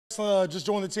Just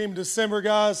joined the team in December,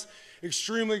 guys.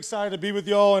 Extremely excited to be with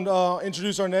y'all and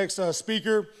introduce our next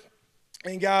speaker.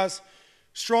 And guys,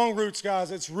 strong roots,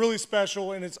 guys. It's really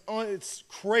special, and it's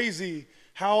crazy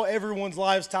how everyone's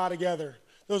lives tie together.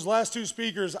 Those last two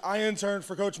speakers, I interned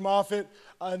for Coach Moffitt,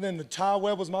 and then Ty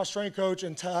Webb was my strength coach,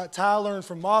 and Ty learned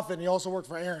from Moffitt, and he also worked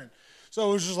for Aaron. So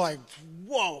it was just like,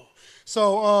 whoa.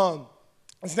 So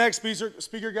this next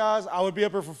speaker, guys, I would be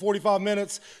up here for 45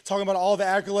 minutes talking about all the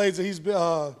accolades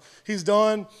that he's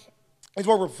done. He's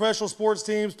worked with professional sports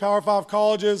teams, Power 5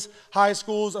 colleges, high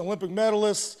schools, Olympic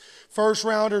medalists, first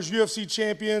rounders, UFC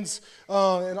champions,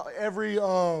 and every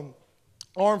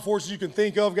armed forces you can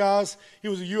think of, guys. He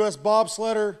was a U.S.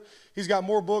 bobsledder. He's got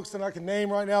more books than I can name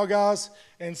right now, guys.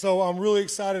 And so I'm really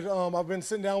excited. I've been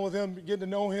sitting down with him, getting to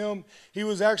know him. He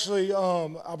was actually,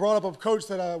 I brought up a coach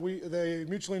that they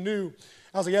mutually knew.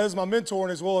 I was like, yeah, this is my mentor.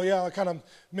 And he's, well, yeah, I kind of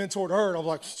mentored her. And I was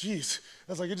like, geez.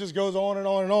 I was like, it just goes on and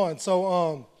on and on.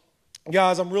 So,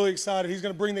 guys, I'm really excited. He's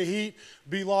going to bring the heat,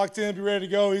 be locked in, be ready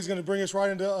to go. He's going to bring us right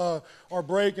into our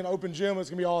break and open gym. It's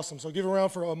going to be awesome. So give it a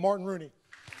round for Martin Rooney.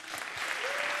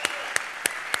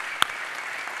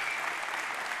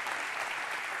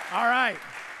 All right.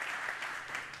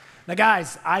 Now,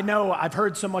 guys, I know I've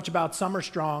heard so much about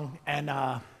SummerStrong and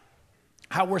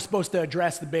how we're supposed to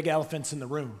address the big elephants in the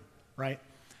room, right?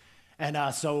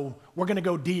 And so we're going to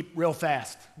go deep real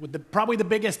fast with probably the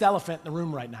biggest elephant in the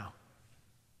room right now.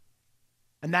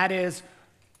 And that is,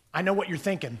 I know what you're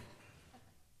thinking.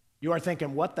 You are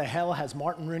thinking, what the hell has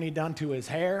Martin Rooney done to his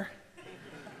hair?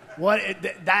 What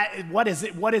is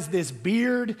it? What is this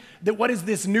beard? What is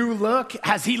this new look?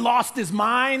 Has he lost his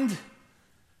mind?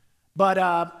 But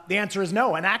the answer is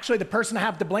no. And actually, the person I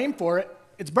have to blame for it,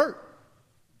 it's Bert,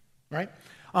 right?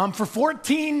 For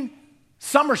 14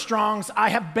 SummerStrongs, I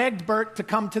have begged Bert to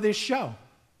come to this show.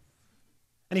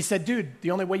 And he said, dude,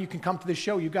 the only way you can come to this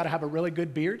show, you got to have a really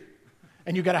good beard,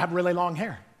 and you got to have really long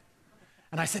hair.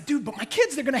 And I said, dude, but my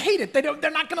kids, they're going to hate it.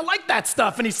 They're not going to like that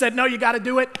stuff. And he said, no, you got to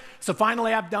do it. So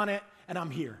finally, I've done it, and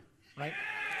I'm here, right?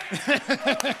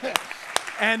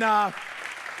 And now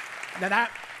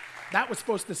that was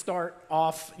supposed to start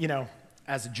off,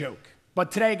 as a joke.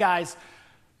 But today, guys,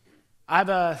 I have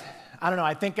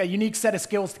I think a unique set of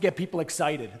skills to get people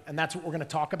excited, and that's what we're going to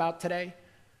talk about today.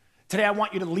 Today, I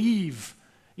want you to leave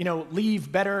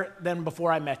better than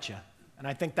before I met you. And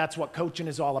I think that's what coaching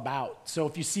is all about. So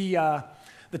if you see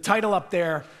the title up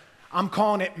there, I'm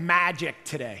calling it Magic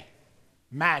today.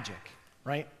 Magic,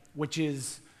 right? Which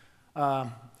is, I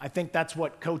think that's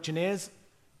what coaching is.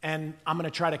 And I'm going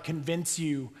to try to convince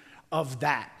you of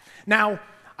that. Now,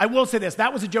 I will say this.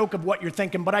 That was a joke of what you're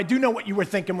thinking, but I do know what you were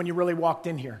thinking when you really walked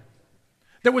in here.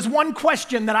 There was one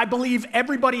question that I believe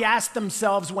everybody asked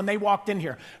themselves when they walked in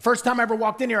here. First time I ever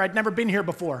walked in here, I'd never been here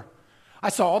before. I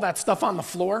saw all that stuff on the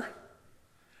floor.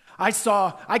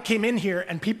 I came in here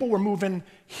and people were moving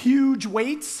huge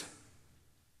weights.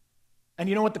 And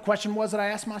you know what the question was that I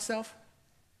asked myself?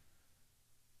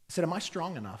 I said, am I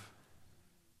strong enough?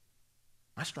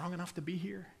 Am I strong enough to be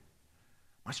here?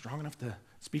 Am I strong enough to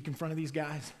speak in front of these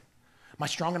guys? Am I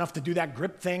strong enough to do that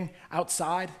grip thing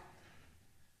outside?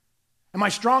 Am I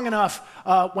strong enough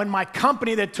when my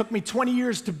company that took me 20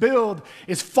 years to build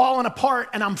is falling apart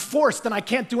and I'm forced and I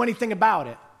can't do anything about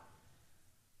it?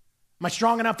 Am I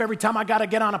strong enough every time I got to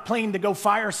get on a plane to go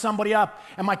fire somebody up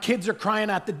and my kids are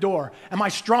crying at the door? Am I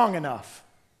strong enough?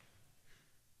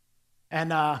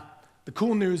 And the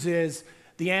cool news is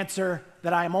the answer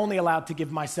that I am only allowed to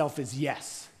give myself is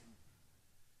yes.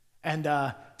 And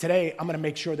today I'm going to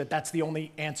make sure that that's the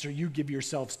only answer you give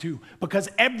yourselves to, because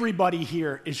everybody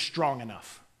here is strong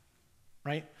enough,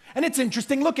 right? And it's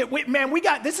interesting. Look at,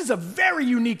 this is a very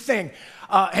unique thing.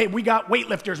 Hey, we got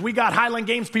weightlifters. We got Highland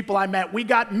Games people I met. We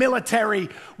got military.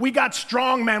 We got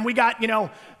strongmen. We got,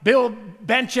 Bill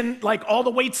benching like all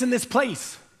the weights in this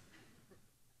place.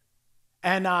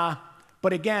 And,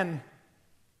 but again,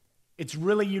 it's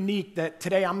really unique that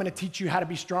today I'm going to teach you how to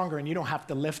be stronger, and you don't have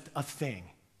to lift a thing.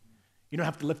 You don't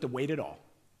have to lift a weight at all.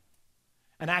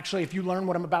 And actually, if you learn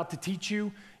what I'm about to teach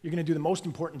you, you're going to do the most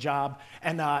important job.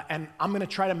 And I'm going to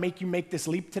try to make you make this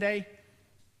leap today.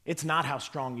 It's not how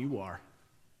strong you are.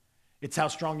 It's how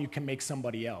strong you can make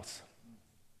somebody else.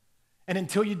 And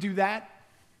until you do that,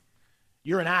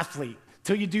 you're an athlete.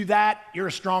 Till you do that, you're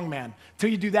a strong man. Till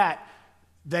you do that,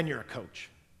 then you're a coach.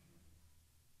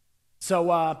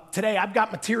 So today, I've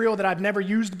got material that I've never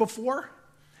used before.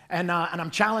 And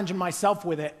I'm challenging myself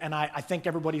with it, and I think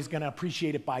everybody's going to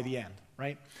appreciate it by the end,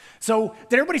 right? So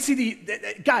did everybody see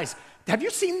guys, have you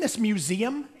seen this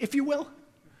museum, if you will?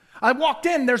 I walked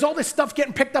in, there's all this stuff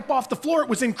getting picked up off the floor. It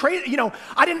was crazy.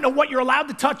 I didn't know what you're allowed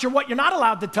to touch or what you're not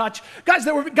allowed to touch. Guys,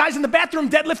 there were guys in the bathroom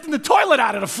deadlifting the toilet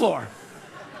out of the floor,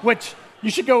 which you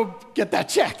should go get that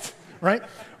checked, right?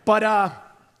 But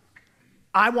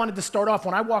I wanted to start off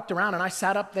when I walked around and I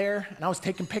sat up there and I was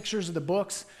taking pictures of the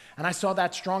books and I saw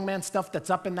that strongman stuff that's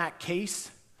up in that case.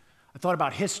 I thought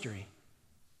about history,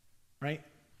 right?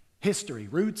 History,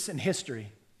 roots and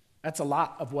history. That's a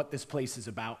lot of what this place is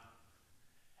about.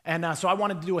 And so I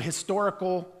wanted to do a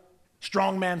historical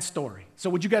strongman story. So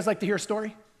would you guys like to hear a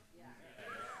story? Yeah.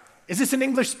 Is this an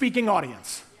English-speaking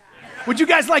audience? Yeah. Would you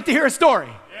guys like to hear a story?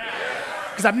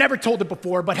 Because I've never told it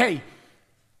before, but hey,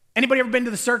 anybody ever been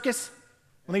to the circus?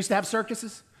 When they used to have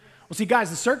circuses? Well, see,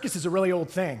 guys, the circus is a really old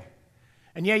thing.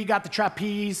 And yeah, you got the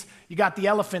trapeze, you got the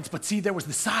elephants, but see, there was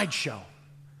the sideshow.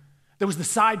 There was the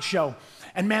sideshow.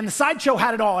 And man, the sideshow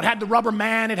had it all. It had the rubber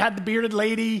man, it had the bearded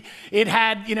lady, it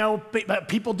had,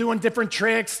 people doing different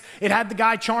tricks, it had the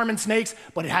guy charming snakes,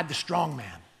 but it had the strong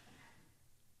man.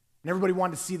 And everybody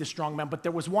wanted to see the strong man, but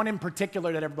there was one in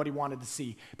particular that everybody wanted to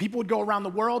see. People would go around the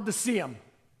world to see him.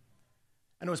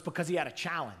 And it was because he had a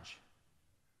challenge.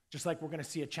 Just like we're going to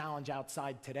see a challenge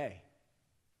outside today.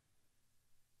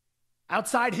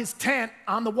 Outside his tent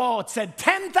on the wall, it said,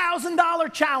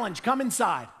 $10,000 challenge, come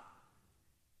inside.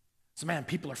 So man,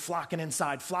 people are flocking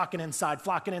inside.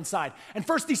 And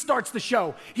first he starts the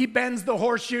show. He bends the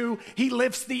horseshoe. He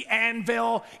lifts the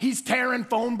anvil. He's tearing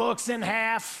phone books in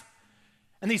half.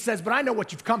 And he says, but I know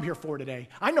what you've come here for today.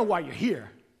 I know why you're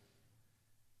here.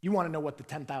 You want to know what the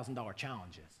 $10,000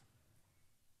 challenge is,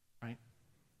 right?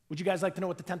 Would you guys like to know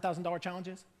what the $10,000 challenge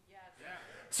is? Yes. Yeah.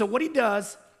 So what he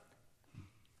does,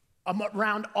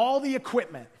 around all the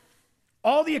equipment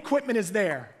is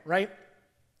there, right?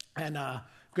 And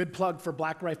good plug for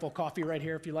Black Rifle Coffee right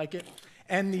here if you like it.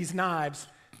 And these knives.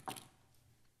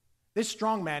 This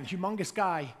strongman, humongous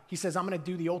guy, he says, I'm going to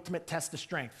do the ultimate test of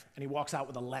strength. And he walks out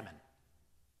with a lemon.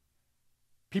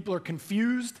 People are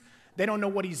confused. They don't know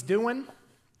what he's doing.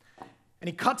 And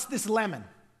he cuts this lemon,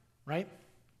 right?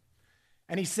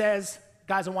 And he says,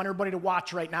 guys, I want everybody to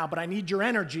watch right now, but I need your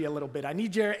energy a little bit. I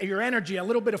need your energy, a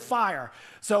little bit of fire.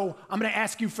 So I'm going to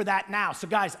ask you for that now. So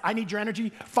guys, I need your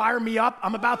energy. Fire me up.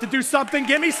 I'm about to do something.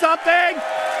 Give me something.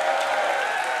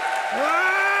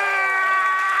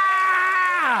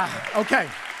 Okay.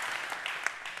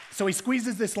 So he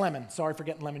squeezes this lemon. Sorry for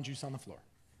getting lemon juice on the floor.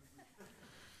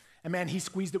 And man, he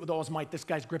squeezed it with all his might. This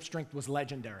guy's grip strength was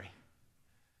legendary.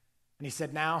 And he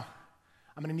said, now,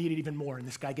 I'm going to need it even more. And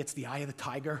this guy gets the eye of the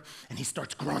tiger, and he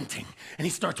starts grunting, and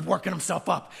he starts working himself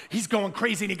up. He's going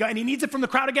crazy, and he needs it from the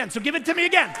crowd again. So give it to me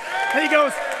again. And he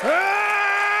goes, ah!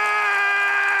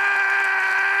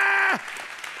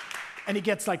 And he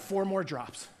gets like 4 more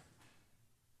drops.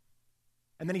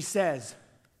 And then he says,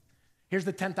 here's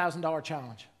the $10,000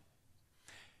 challenge.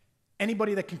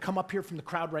 Anybody that can come up here from the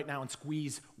crowd right now and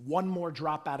squeeze 1 more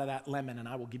drop out of that lemon, and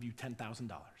I will give you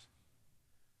 $10,000.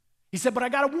 He said, but I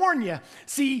got to warn you.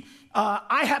 See,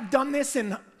 I have done this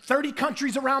in 30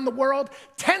 countries around the world.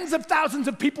 Tens of thousands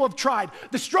of people have tried.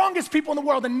 The strongest people in the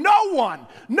world, and no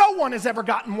one has ever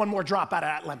gotten 1 more drop out of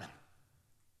that lemon.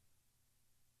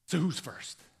 So who's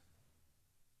first?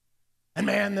 And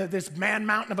man, this man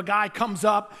mountain of a guy comes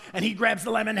up, and he grabs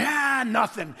the lemon.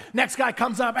 Nothing. Next guy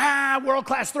comes up.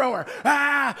 World-class thrower.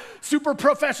 Super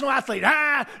professional athlete.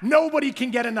 Nobody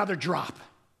can get another drop.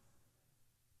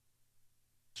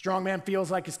 Strongman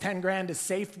feels like his 10 grand is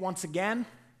safe once again.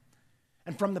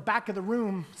 And from the back of the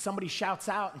room, somebody shouts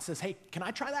out and says, hey, can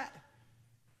I try that?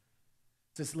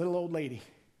 It's this little old lady.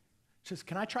 She says,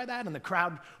 can I try that? And the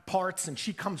crowd parts, and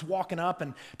she comes walking up,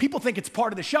 and people think it's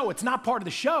part of the show. It's not part of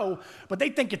the show, but they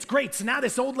think it's great. So now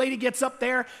this old lady gets up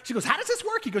there. She goes, how does this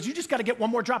work? He goes, you just got to get 1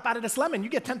 more drop out of this lemon. You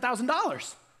get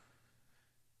 $10,000.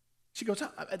 She goes,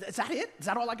 is that it? Is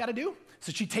that all I got to do?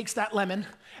 So she takes that lemon,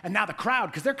 and now the crowd,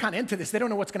 because they're kind of into this, they don't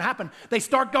know what's going to happen. They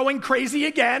start going crazy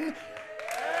again.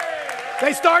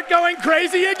 They start going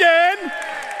crazy again.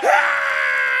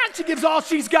 She gives all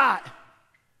she's got.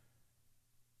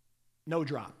 No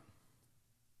drop.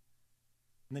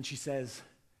 And then she says,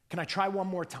 can I try 1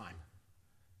 more time?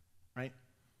 Right?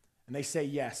 And they say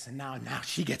yes. And now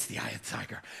she gets the eye of the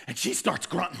tiger. And she starts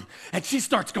grunting. And she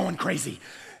starts going crazy.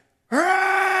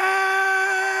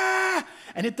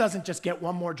 And it doesn't just get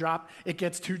 1 more drop. It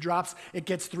gets 2 drops. It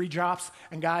gets 3 drops.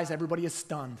 And guys, everybody is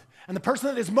stunned. And the person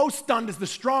that is most stunned is the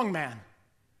strong man.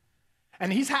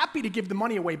 And he's happy to give the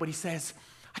money away, but he says,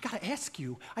 I got to ask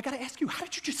you, how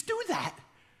did you just do that?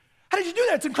 How did you do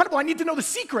that? It's incredible. I need to know the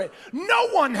secret. No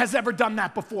one has ever done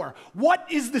that before. What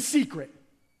is the secret?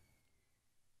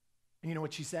 And you know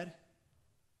what she said?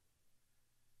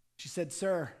 She said,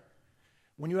 sir,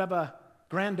 when you have a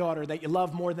granddaughter that you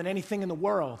love more than anything in the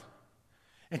world,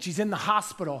 and she's in the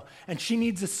hospital, and she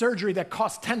needs a surgery that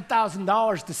costs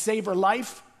 $10,000 to save her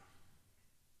life,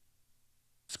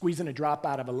 squeezing a drop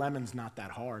out of a lemon's not that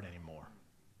hard anymore.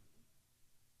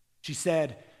 She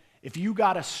said, if you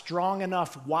got a strong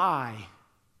enough why,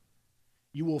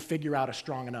 you will figure out a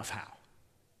strong enough how.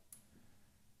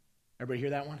 Everybody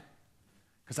hear that one?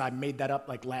 Because I made that up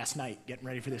like last night getting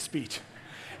ready for this speech.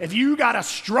 If you got a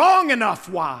strong enough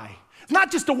why, it's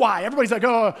not just a why. Everybody's like,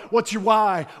 oh, what's your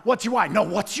why? What's your why? No,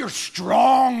 what's your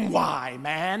strong why,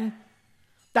 man?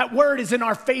 That word is in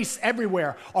our face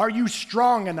everywhere. Are you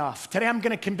strong enough? Today I'm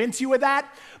going to convince you of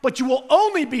that, but you will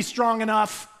only be strong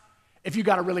enough if you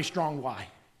got a really strong why.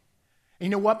 And you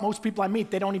know what? Most people I meet,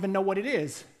 they don't even know what it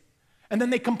is. And then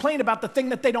they complain about the thing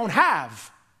that they don't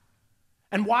have.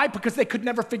 And why? Because they could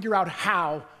never figure out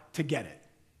how to get it.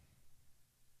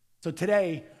 So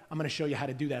today, I'm going to show you how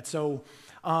to do that. So,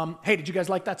 hey, did you guys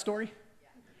like that story? Yeah.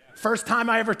 First time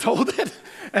I ever told it,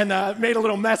 and made a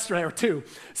little mess there too.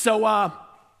 So, are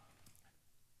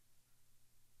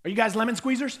you guys lemon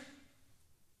squeezers?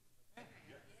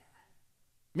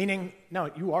 Meaning, no,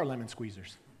 you are lemon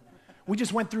squeezers. We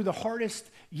just went through the hardest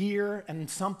year and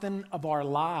something of our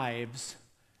lives,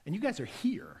 and you guys are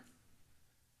here.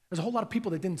 There's a whole lot of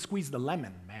people that didn't squeeze the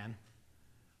lemon, man.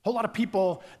 A whole lot of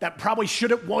people that probably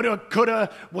shoulda, woulda,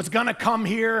 coulda, was gonna come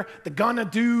here, the gonna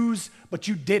do's, but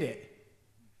you did it.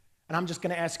 And I'm just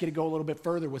gonna ask you to go a little bit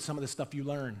further with some of the stuff you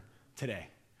learned today.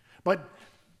 But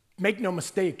make no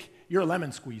mistake, you're a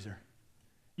lemon squeezer.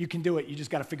 You can do it, you just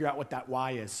gotta figure out what that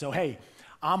why is. So hey,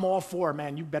 I'm all for,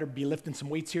 man, you better be lifting some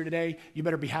weights here today. You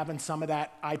better be having some of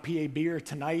that IPA beer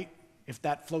tonight, if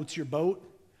that floats your boat.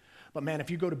 But man, if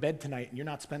you go to bed tonight and you're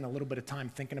not spending a little bit of time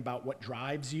thinking about what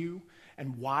drives you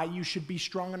and why you should be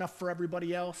strong enough for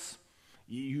everybody else,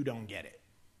 you don't get it,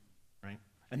 right?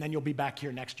 And then you'll be back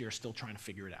here next year still trying to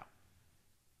figure it out.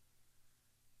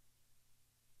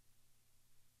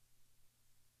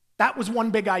 That was one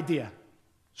big idea.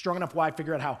 Strong enough why,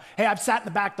 figure out how. Hey, I've sat in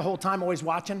the back the whole time always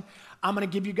watching. I'm going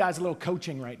to give you guys a little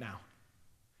coaching right now.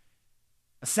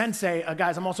 A sensei,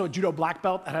 guys, I'm also a judo black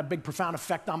belt that had a big profound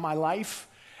effect on my life.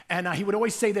 And he would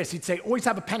always say this. He'd say, always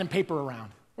have a pen and paper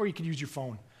around, or you could use your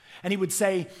phone. And he would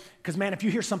say, because man, if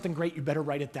you hear something great, you better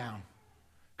write it down.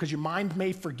 Because your mind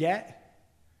may forget,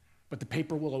 but the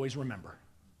paper will always remember.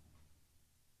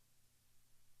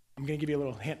 I'm going to give you a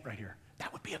little hint right here.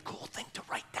 That would be a cool thing to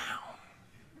write down.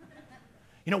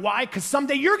 You know why? Because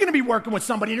someday you're going to be working with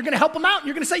somebody and you're going to help them out and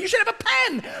you're going to say, you should have a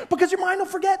pen because your mind will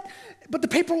forget, but the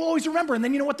paper will always remember. And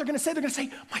then you know what they're going to say? They're going to say,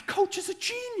 my coach is a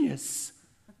genius.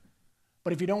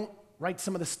 But if you don't write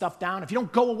some of the stuff down, if you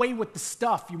don't go away with the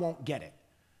stuff, you won't get it.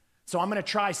 So I'm going to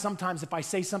try sometimes if I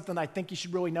say something that I think you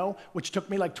should really know, which took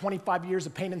me like 25 years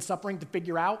of pain and suffering to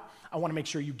figure out, I want to make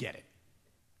sure you get it,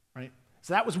 right?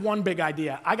 So that was one big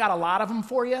idea. I got a lot of them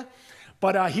for you,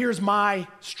 but here's my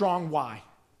strong why.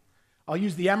 I'll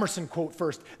use the Emerson quote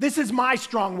first. This is my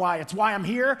strong why. It's why I'm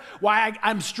here, why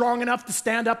I'm strong enough to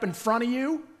stand up in front of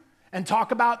you and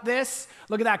talk about this.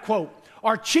 Look at that quote.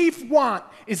 Our chief want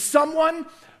is someone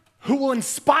who will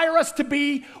inspire us to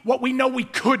be what we know we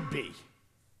could be.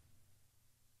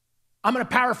 I'm going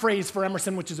to paraphrase for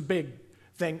Emerson, which is a big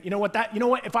thing. You know what?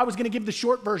 If I was going to give the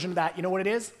short version of that, you know what it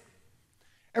is?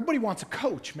 Everybody wants a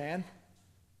coach, man.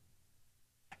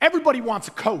 Everybody wants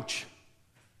a coach.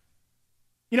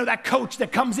 You know, that coach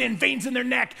that comes in, veins in their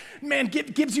neck, man,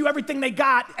 gives you everything they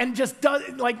got and just does,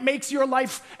 like, makes your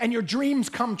life and your dreams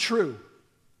come true.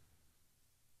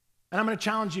 And I'm going to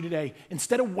challenge you today.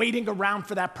 Instead of waiting around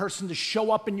for that person to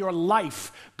show up in your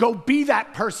life, go be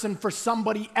that person for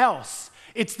somebody else.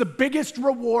 It's the biggest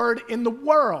reward in the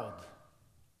world.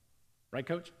 Right,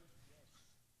 Coach?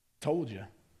 Told you.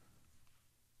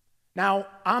 Now,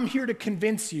 I'm here to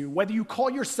convince you, whether you call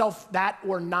yourself that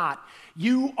or not,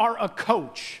 you are a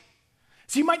coach.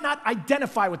 So you might not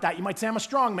identify with that. You might say, I'm a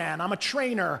strong man, I'm a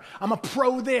trainer, I'm a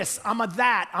pro this, I'm a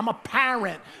that, I'm a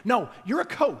parent. No, you're a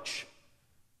coach.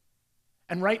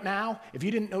 And right now, if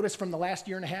you didn't notice from the last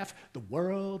year and a half, the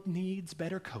world needs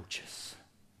better coaches.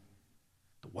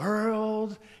 The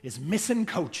world is missing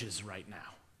coaches right now.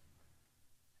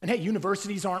 And hey,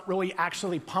 universities aren't really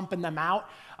actually pumping them out.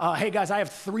 Hey guys, I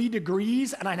have 3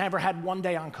 degrees and I never had 1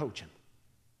 day on coaching.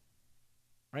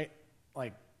 Right?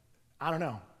 Like, I don't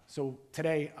know. So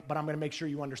today, but I'm going to make sure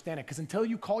you understand it. Because until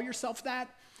you call yourself that,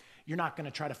 you're not going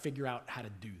to try to figure out how to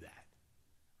do that.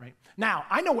 Right? Now,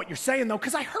 I know what you're saying though,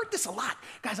 because I heard this a lot.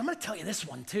 Guys, I'm going to tell you this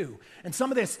one too. And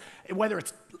some of this, whether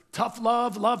it's tough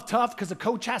love, love tough, because the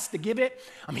coach has to give it.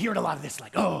 I'm hearing a lot of this,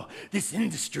 like, oh, this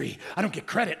industry, I don't get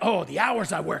credit. Oh, the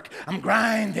hours I work, I'm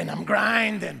grinding.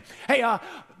 Hey,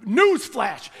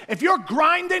 newsflash, if you're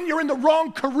grinding, you're in the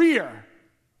wrong career.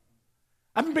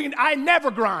 I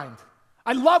never grind.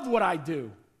 I love what I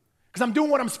do because I'm doing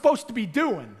what I'm supposed to be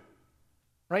doing,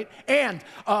 right? And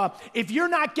if you're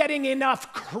not getting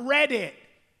enough credit,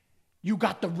 you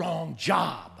got the wrong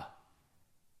job.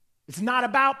 It's not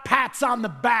about pats on the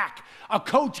back. A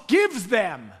coach gives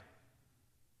them.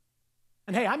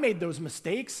 And hey, I made those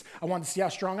mistakes. I wanted to see how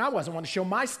strong I was. I wanted to show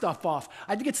my stuff off.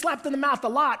 I had to get slapped in the mouth a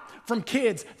lot from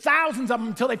kids, thousands of them,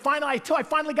 until I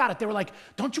finally got it. They were like,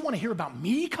 don't you want to hear about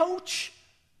me, coach?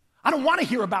 I don't want to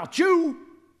hear about you.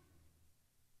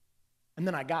 And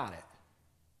then I got it.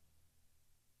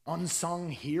 Unsung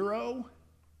hero?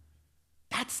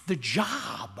 That's the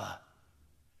job.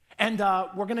 And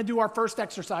we're going to do our first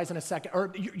exercise in a second.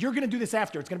 Or you're going to do this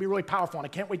after. It's going to be really powerful, and I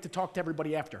can't wait to talk to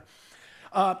everybody after.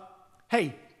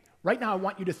 Hey, right now I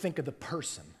want you to think of the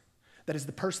person that is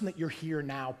the person that you're here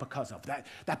now because of.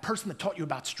 That person that taught you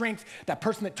about strength, that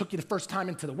person that took you the first time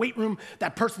into the weight room,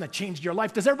 that person that changed your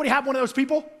life. Does everybody have one of those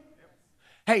people?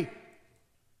 Hey,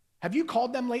 have you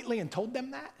called them lately and told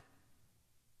them that?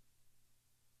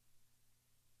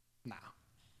 No.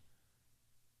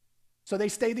 So they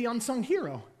stay the unsung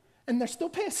hero, and they're still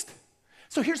pissed.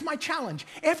 So here's my challenge.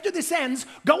 After this ends,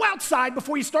 go outside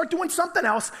before you start doing something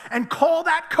else and call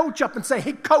that coach up and say,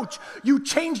 hey, coach, you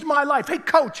changed my life. Hey,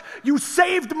 coach, you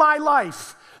saved my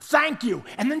life. Thank you.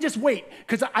 And then just wait,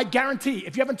 because I guarantee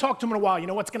if you haven't talked to them in a while, you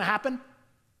know what's going to happen?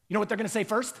 You know what they're going to say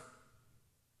first?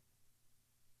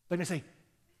 They're going to say,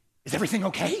 is everything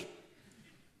okay?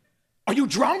 Are you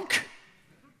drunk?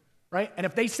 Right? And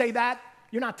if they say that,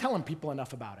 you're not telling people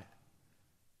enough about it.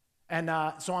 And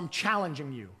so I'm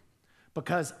challenging you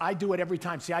because I do it every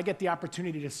time. See, I get the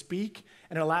opportunity to speak,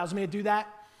 and it allows me to do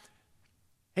that.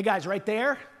 Hey, guys, right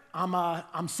there,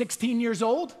 I'm 16 years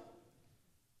old.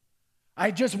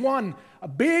 I just won a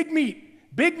big meet.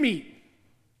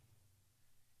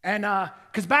 And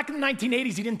because back in the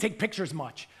 1980s, he didn't take pictures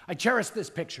much. I cherish this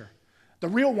picture. The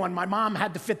real one, my mom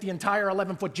had to fit the entire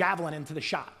 11-foot javelin into the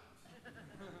shot.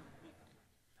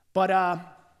 But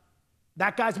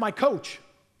that guy's my coach.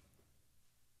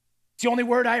 It's the only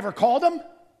word I ever called him.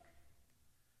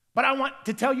 But I want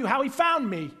to tell you how he found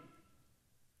me.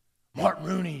 Martin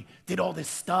Rooney did all this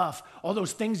stuff, all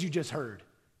those things you just heard.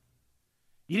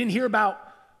 You didn't hear about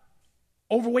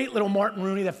overweight little Martin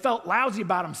Rooney that felt lousy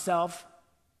about himself.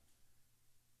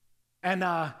 And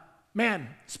man,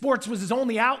 sports was his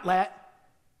only outlet.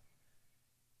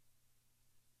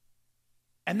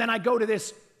 And then I go to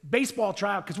this baseball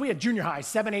tryout because we had junior high,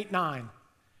 7, 8, 9. And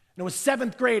it was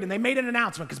 7th grade, and they made an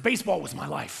announcement because baseball was my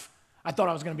life. I thought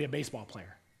I was going to be a baseball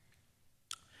player.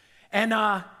 And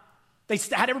they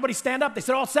had everybody stand up. They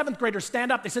said, all 7th graders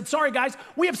stand up. They said, sorry, guys,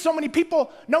 we have so many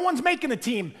people. No one's making the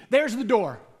team. There's the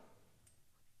door.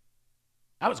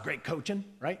 That was great coaching,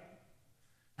 right?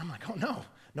 I'm like, oh, no.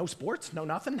 No sports, no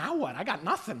nothing. Now what? I got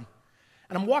nothing.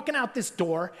 And I'm walking out this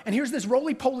door, and here's this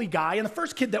roly-poly guy, and the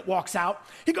first kid that walks out,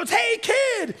 he goes, hey,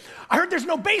 kid, I heard there's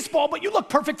no baseball, but you look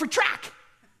perfect for track.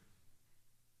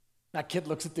 That kid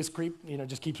looks at this creep,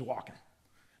 just keeps walking.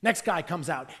 Next guy comes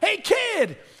out, hey,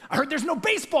 kid, I heard there's no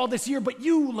baseball this year, but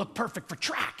you look perfect for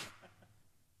track.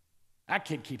 That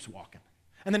kid keeps walking.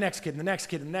 And the next kid, and the next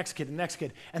kid, and the next kid, and the next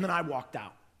kid, and then I walked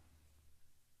out.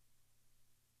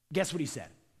 Guess what he said?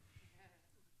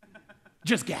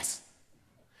 Just guess.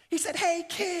 He said, hey,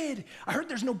 kid, I heard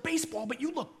there's no baseball, but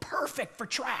you look perfect for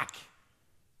track.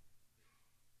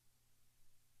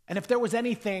 And if there was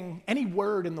anything, any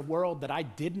word in the world that I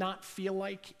did not feel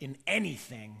like in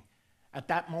anything at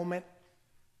that moment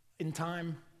in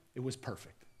time, it was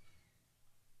perfect.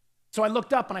 So I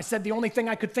looked up and I said the only thing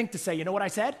I could think to say. You know what I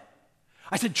said?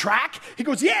 I said, track? He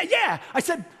goes, yeah. I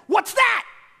said, what's that?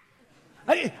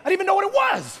 I didn't even know what it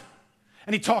was.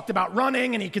 And he talked about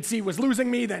running, and he could see he was losing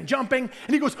me, then jumping.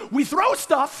 And he goes, we throw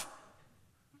stuff.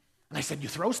 And I said, you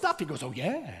throw stuff? He goes, oh,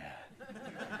 yeah.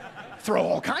 Throw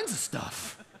all kinds of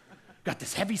stuff. Got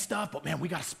this heavy stuff, but man, we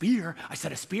got a spear. I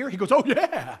said, a spear? He goes, oh,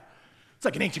 yeah. It's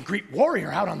like an ancient Greek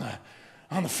warrior out on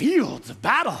the fields of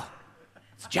battle.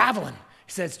 It's javelin.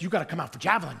 He says, you got to come out for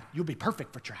javelin. You'll be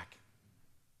perfect for track.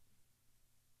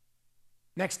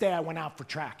 Next day, I went out for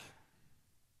track.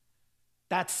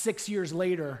 That's 6 years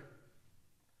later.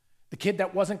 The kid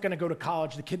that wasn't going to go to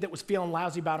college, the kid that was feeling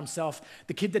lousy about himself,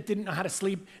 the kid that didn't know how to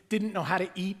sleep, didn't know how to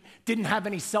eat, didn't have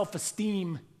any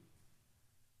self-esteem.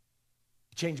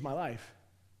 He changed my life.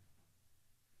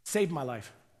 Saved my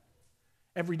life.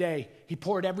 Every day, he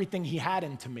poured everything he had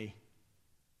into me.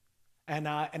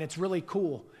 And it's really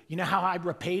cool. You know how I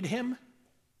repaid him?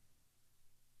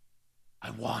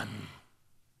 I won.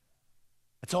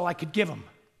 That's all I could give him.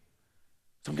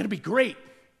 So I'm going to be great.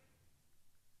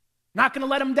 Not going to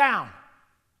let him down.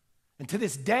 And to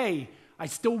this day, I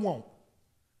still won't.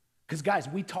 Because, guys,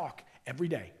 we talk every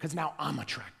day. Because now I'm a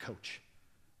track coach,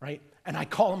 right? And I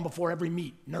call him before every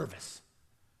meet, nervous.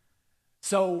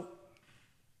 So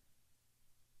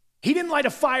he didn't light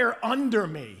a fire under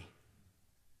me.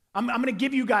 I'm going to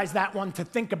give you guys that one to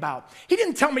think about. He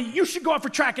didn't tell me, you should go out for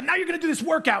track, and now you're going to do this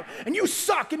workout, and you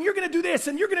suck, and you're going to do this,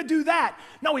 and you're going to do that.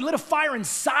 No, he lit a fire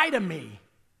inside of me.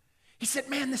 He said,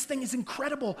 man, this thing is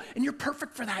incredible, and you're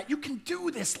perfect for that. You can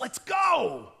do this. Let's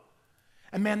go.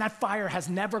 And man, that fire has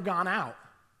never gone out.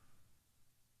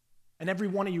 And every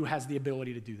one of you has the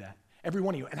ability to do that. Every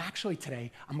one of you. And actually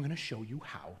today, I'm going to show you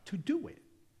how to do it.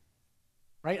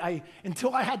 Right?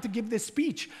 Until I had to give this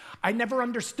speech, I never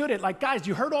understood it. Like, guys,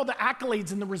 you heard all the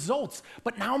accolades and the results,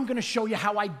 but now I'm going to show you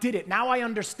how I did it. Now I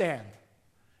understand.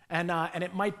 And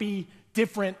it might be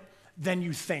different than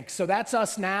you think. So that's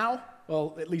us now,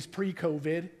 well, at least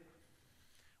pre-COVID.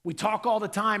 We talk all the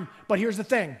time, but here's the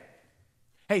thing.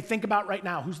 Hey, think about right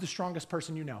now, who's the strongest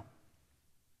person you know?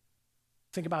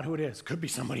 Think about who it is. Could be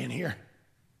somebody in here.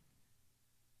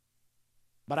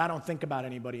 But I don't think about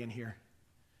anybody in here.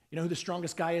 You know who the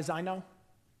strongest guy is I know?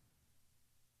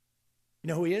 You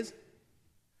know who he is?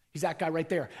 He's that guy right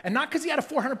there. And not because he had a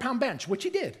 400-pound bench, which he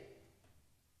did.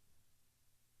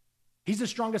 He's the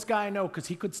strongest guy I know because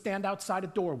he could stand outside a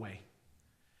doorway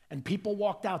and people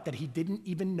walked out that he didn't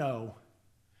even know,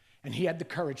 and he had the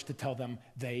courage to tell them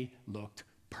they looked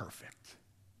perfect.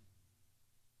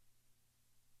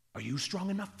 Are you strong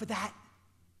enough for that?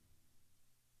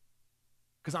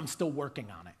 Because I'm still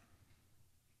working on it.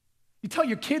 You tell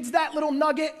your kids that little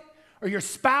nugget, or your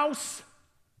spouse,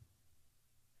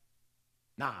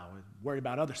 nah, we're worried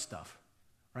about other stuff,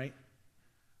 right?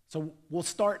 So we'll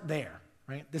start there,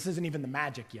 right? This isn't even the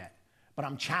magic yet, but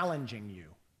I'm challenging you,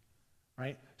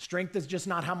 right? Strength is just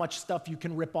not how much stuff you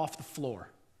can rip off the floor,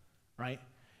 right?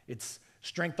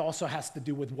 Strength also has to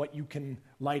do with what you can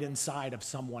light inside of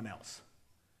someone else.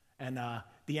 And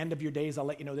the end of your days, I'll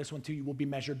let you know this one too, you will be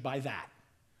measured by that.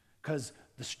 Because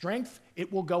the strength,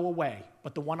 it will go away.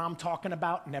 But the one I'm talking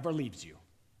about never leaves you,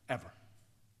 ever.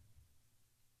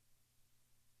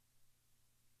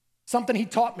 Something he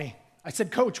taught me. I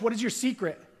said, Coach, what is your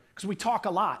secret? Because we talk a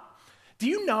lot. Do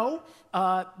you know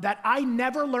that I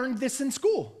never learned this in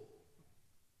school?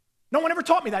 No one ever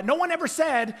taught me that. No one ever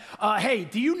said, hey,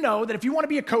 do you know that if you want to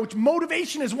be a coach,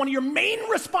 motivation is one of your main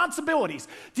responsibilities?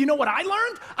 Do you know what I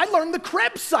learned? I learned the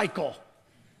Krebs cycle.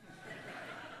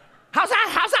 How's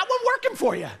that one working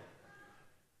for you?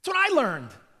 That's what I learned.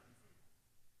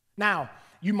 Now,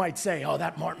 you might say, oh,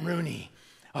 that Martin Rooney,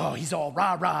 oh, he's all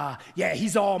rah-rah. Yeah,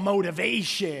 he's all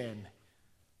motivation.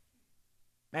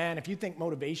 Man, if you think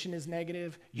motivation is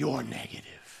negative, you're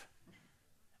negative.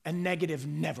 And negative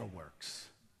never works.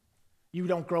 You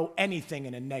don't grow anything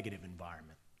in a negative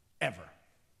environment, ever.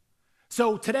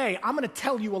 So today, I'm going to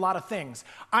tell you a lot of things.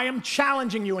 I am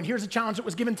challenging you, and here's a challenge that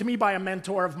was given to me by a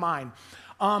mentor of mine.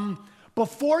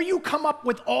 Before you come up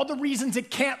with all the reasons it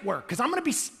can't work, because I'm going to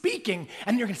be speaking,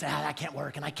 and you're going to say, that can't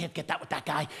work, and I can't get that with that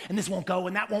guy, and this won't go,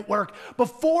 and that won't work.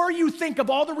 Before you think of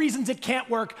all the reasons it can't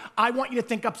work, I want you to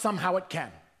think up somehow it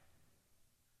can.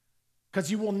 Because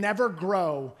you will never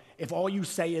grow if all you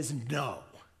say is no.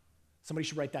 Somebody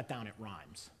should write that down, it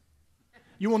rhymes.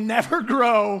 You will never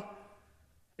grow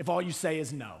if all you say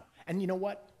is no. And you know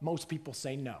what? Most people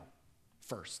say no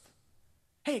first.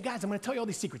 Hey, guys, I'm going to tell you all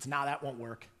these secrets. Nah, that won't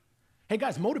work. Hey,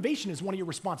 guys, motivation is one of your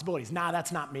responsibilities. Nah,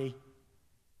 that's not me.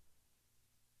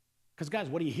 Because, guys,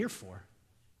 what are you here for,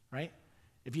 right?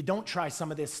 If you don't try some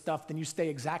of this stuff, then you stay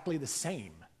exactly the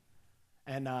same.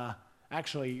 And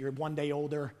actually, you're one day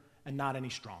older and not any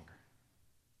stronger.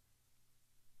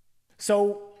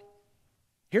 So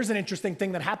here's an interesting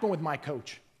thing that happened with my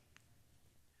coach.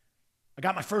 I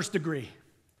got my first degree.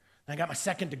 Then I got my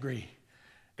second degree.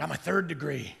 Got my third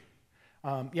degree.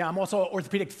 I'm also an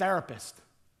orthopedic therapist.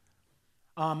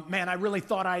 Man, I really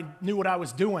thought I knew what I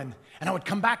was doing. And I would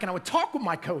come back and I would talk with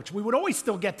my coach. We would always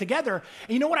still get together.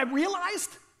 And you know what I realized?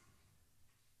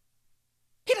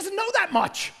 He doesn't know that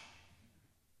much.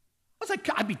 I was like,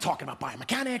 I'd be talking about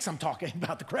biomechanics. I'm talking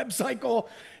about the Krebs cycle.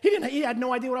 He had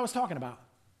no idea what I was talking about.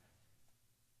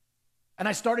 And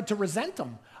I started to resent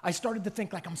him. I started to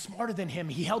think like I'm smarter than him.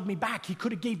 He held me back. He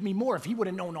could have gave me more if he would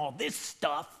have known all this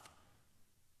stuff.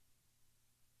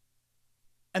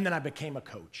 And then I became a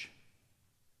coach.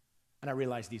 And I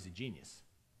realized he's a genius.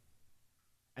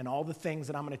 And all the things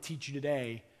that I'm going to teach you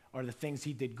today are the things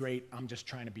he did great. I'm just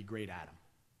trying to be great at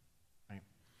them.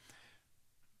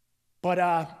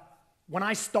 But when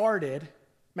I started,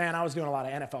 man, I was doing a lot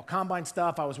of NFL Combine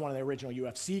stuff. I was one of the original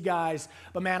UFC guys.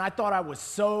 But man, I thought I was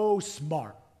so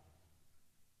smart.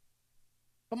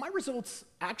 But my results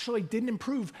actually didn't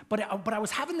improve. But I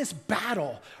was having this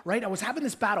battle, right? I was having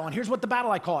this battle. And here's what the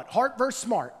battle I call it. Heart versus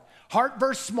smart. Heart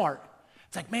versus smart.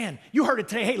 It's like, man, you heard it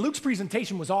today. Hey, Luke's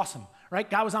presentation was awesome, right?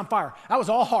 Guy was on fire. I was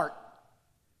all heart,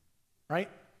 right?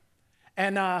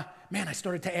 And man, I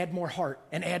started to add more heart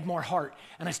and add more heart.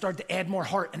 And I started to add more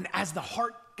heart. And as the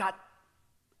heart got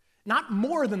not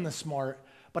more than the smart,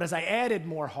 but as I added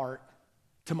more heart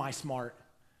to my smart,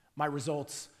 my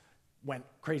results went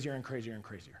crazier and crazier and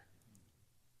crazier.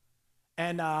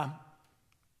 And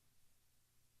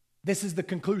this is the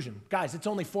conclusion. Guys, it's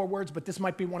only 4 words, but this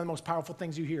might be one of the most powerful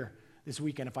things you hear this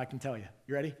weekend, if I can tell you.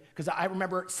 You ready? Because I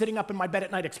remember sitting up in my bed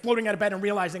at night, exploding out of bed and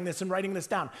realizing this and writing this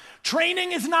down.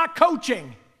 Training is not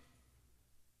coaching.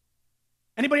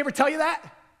 Anybody ever tell you that?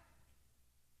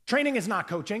 Training is not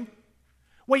coaching.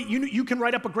 Wait, you can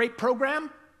write up a great program?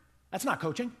 That's not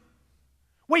coaching.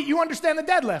 Wait, you understand the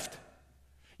deadlift?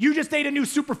 You just ate a new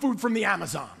superfood from the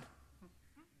Amazon.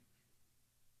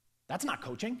 That's not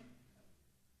coaching.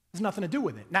 There's nothing to do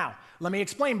with it. Now, let me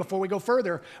explain before we go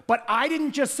further. But I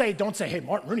didn't just say, don't say, hey,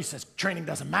 Martin Rooney says training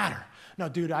doesn't matter. No,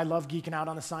 dude, I love geeking out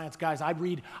on the science, guys. I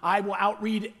will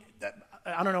outread,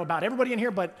 I don't know about everybody in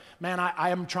here, but man, I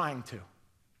am trying to.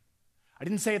 I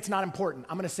didn't say it's not important.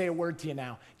 I'm going to say a word to you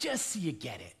now, just so you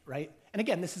get it, right? And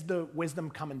again, this is the wisdom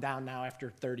coming down now after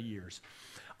 30 years.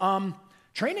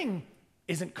 Training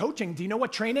isn't coaching. Do you know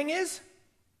what training is?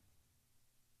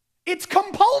 It's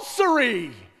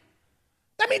compulsory.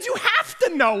 That means you have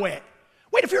to know it.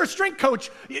 Wait, if you're a strength coach,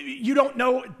 you don't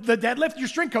know the deadlift, you're a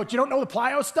strength coach, you don't know the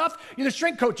plyo stuff, you're the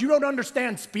strength coach, you don't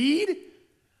understand speed?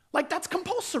 Like, that's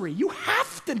compulsory. You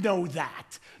have to know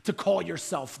that to call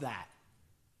yourself that.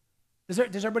 Does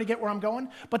everybody get where I'm going?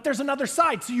 But there's another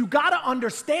side. So you got to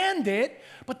understand it,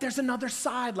 but there's another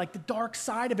side, like the dark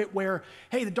side of it where,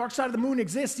 hey, the dark side of the moon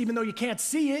exists even though you can't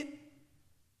see it.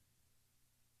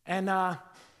 And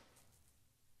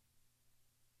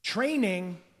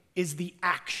training is the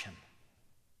action.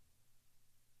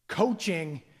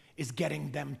 Coaching is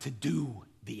getting them to do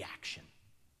the action.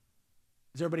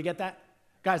 Does everybody get that?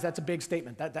 Guys, that's a big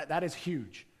statement. That is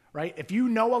huge. Right? If you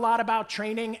know a lot about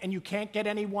training and you can't get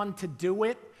anyone to do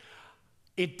it,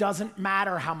 it doesn't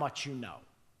matter how much you know,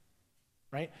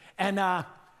 right? And I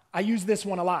use this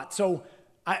one a lot. So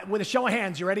with a show of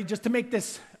hands, you ready? Just to make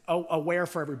this aware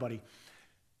for everybody.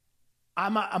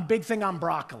 I'm a big thing on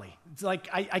broccoli. It's like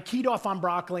I keyed off on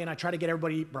broccoli and I try to get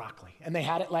everybody to eat broccoli. And they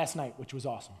had it last night, which was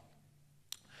awesome.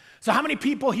 So how many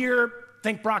people here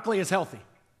think broccoli is healthy?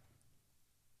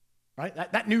 Right?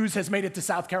 That news has made it to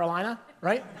South Carolina,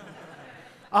 right?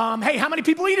 Hey, how many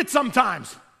people eat it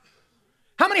sometimes?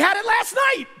 How many had it last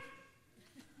night?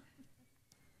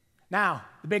 Now,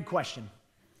 the big question.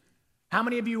 How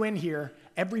many of you in here,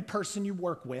 every person you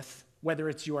work with, whether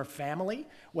it's your family,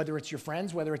 whether it's your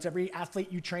friends, whether it's every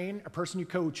athlete you train, a person you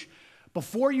coach,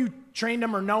 before you trained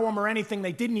them or know them or anything,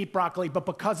 they didn't eat broccoli, but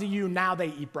because of you, now they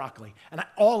eat broccoli. And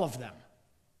all of them.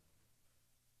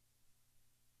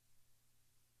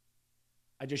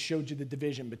 I just showed you the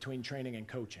division between training and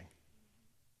coaching.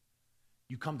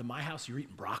 You come to my house, you're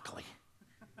eating broccoli.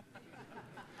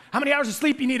 How many hours of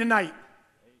sleep you need a night?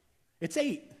 8. It's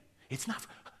 8. It's not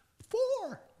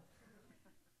 4.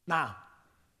 Nah,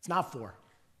 it's not 4.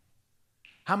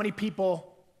 How many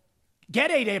people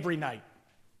get 8 every night?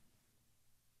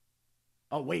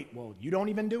 Oh, wait, well, you don't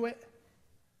even do it?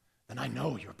 Then I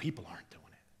know your people aren't doing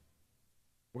it.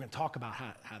 We're going to talk about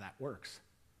how that works.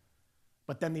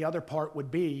 But then the other part would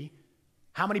be,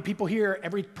 how many people here,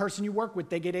 every person you work with,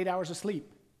 they get 8 hours of sleep?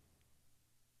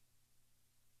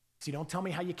 See, don't tell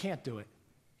me how you can't do it.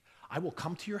 I will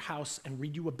come to your house and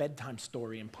read you a bedtime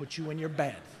story and put you in your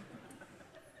bed.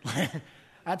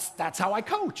 That's how I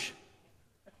coach.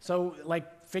 So,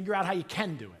 like, figure out how you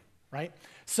can do it, right?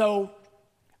 So,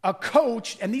 a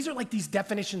coach, and these are like these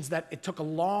definitions that it took a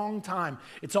long time.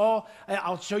 It's all,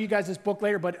 I'll show you guys this book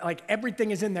later, but like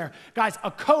everything is in there. Guys, a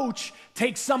coach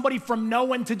takes somebody from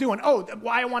knowing to doing. Oh,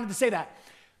 why I wanted to say that.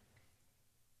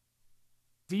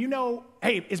 Do you know,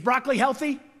 hey, is broccoli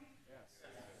healthy? Yes.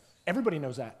 Everybody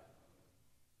knows that.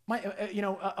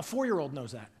 A 4-year-old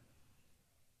knows that,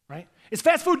 right? Is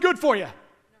fast food good for you? No.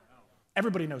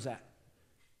 Everybody knows that.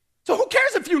 So who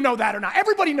cares if you know that or not?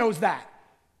 Everybody knows that.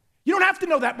 You don't have to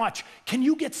know that much. Can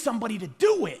you get somebody to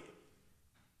do it?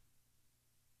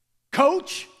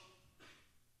 Coach?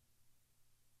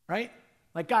 Right?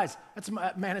 Like, guys, it's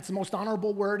the most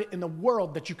honorable word in the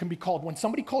world that you can be called. When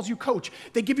somebody calls you coach,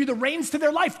 they give you the reins to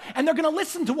their life, and they're going to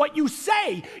listen to what you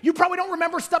say. You probably don't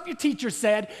remember stuff your teacher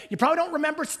said. You probably don't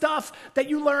remember stuff that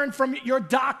you learned from your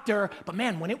doctor. But,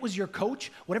 man, when it was your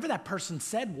coach, whatever that person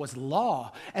said was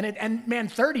law. And man,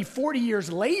 30, 40 years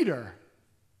later,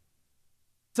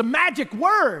 it's a magic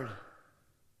word.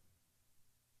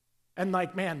 And,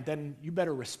 like, man, then you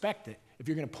better respect it if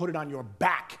you're going to put it on your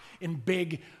back in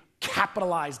big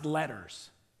capitalized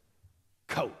letters.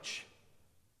 Coach.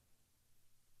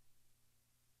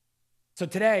 So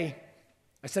today,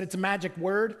 I said it's a magic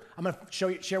word. I'm going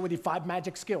to share with you 5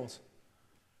 magic skills.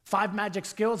 5 magic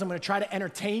skills. I'm going to try to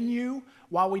entertain you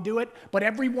while we do it, but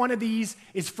every one of these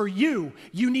is for you.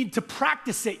 You need to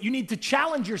practice it. You need to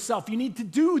challenge yourself. You need to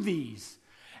do these.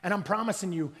 And I'm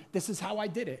promising you, this is how I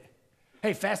did it.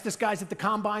 Hey, fastest guys at the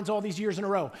combines all these years in a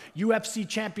row. UFC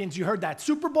champions, you heard that.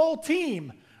 Super Bowl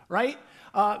team. Right?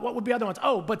 What would be other ones?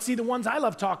 Oh, but see, the ones I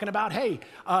love talking about, hey,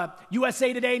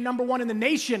 USA Today, #1 in the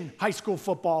nation high school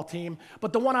football team.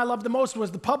 But the one I loved the most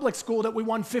was the public school that we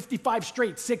won 55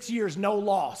 straight, 6 years, no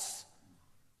loss.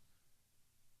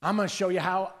 I'm going to show you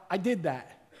how I did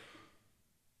that.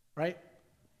 Right?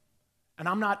 And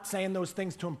I'm not saying those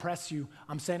things to impress you.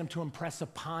 I'm saying them to impress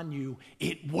upon you.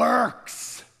 It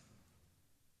works.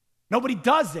 Nobody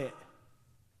does it.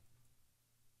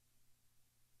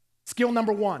 Skill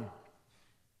number 1,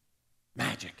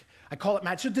 magic. I call it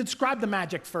magic. So describe the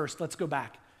magic first. Let's go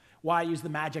back. Why I use the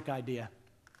magic idea.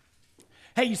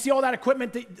 Hey, you see all that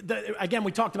equipment? Again,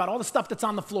 we talked about all the stuff that's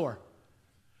on the floor.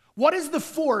 What is the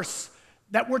force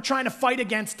that we're trying to fight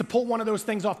against to pull one of those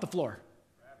things off the floor?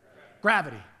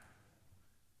 Gravity.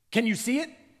 Can you see it?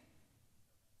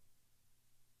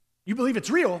 You believe it's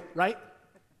real, right?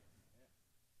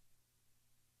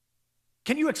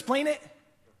 Can you explain it?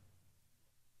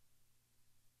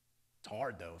 It's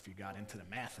hard, though, if you got into the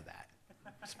math of that.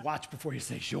 Just watch before you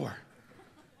say sure.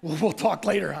 We'll talk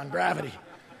later on gravity.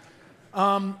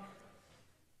 But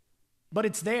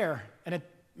it's there, and it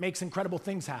makes incredible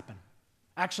things happen.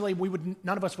 Actually,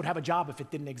 none of us would have a job if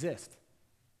it didn't exist.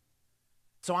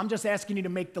 So I'm just asking you to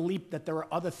make the leap that there are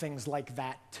other things like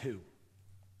that too,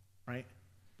 right?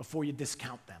 Before you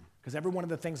discount them. Because every one of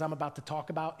the things I'm about to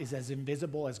talk about is as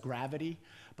invisible as gravity,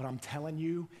 but I'm telling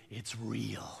you, it's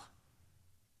real.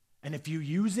 And if you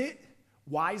use it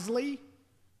wisely,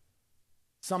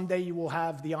 someday you will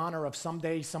have the honor of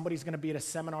someday somebody's going to be at a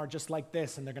seminar just like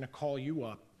this, and they're going to call you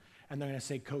up, and they're going to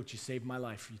say, Coach, you saved my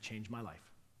life. You changed my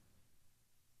life.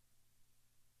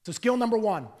 So skill number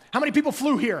 1. How many people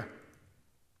flew here?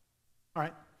 All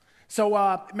right. So,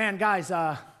 man, guys,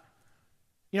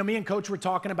 me and Coach were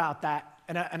talking about that.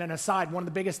 And an aside, one of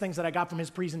the biggest things that I got from his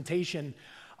presentation,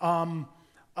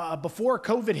 before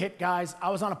COVID hit, guys, I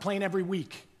was on a plane every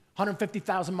week.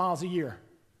 150,000 miles a year,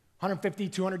 150,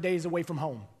 200 days away from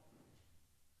home.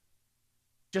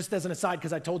 Just as an aside,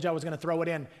 because I told you I was going to throw it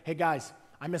in. Hey, guys,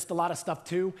 I missed a lot of stuff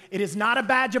too. It is not a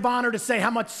badge of honor to say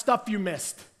how much stuff you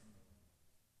missed.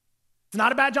 It's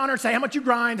not a badge of honor to say how much you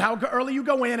grind, how early you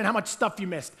go in, and how much stuff you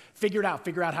missed. Figure it out.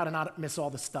 Figure out how to not miss all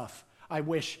the stuff. I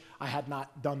wish I had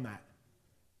not done that,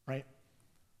 right?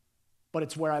 But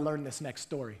it's where I learned this next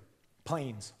story.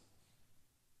 Planes.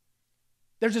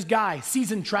 There's this guy,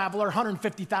 seasoned traveler,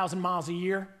 150,000 miles a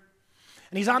year,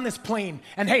 and he's on this plane.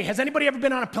 And hey, has anybody ever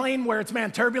been on a plane where it's,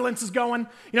 man, turbulence is going?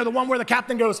 You know, the one where the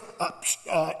captain goes,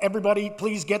 everybody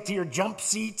please get to your jump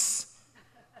seats.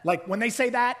 Like when they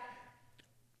say that,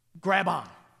 grab on.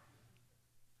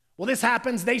 Well, this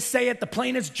happens, they say it, the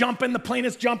plane is jumping,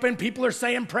 people are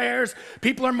saying prayers,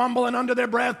 people are mumbling under their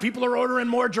breath, people are ordering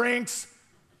more drinks.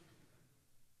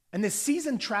 And this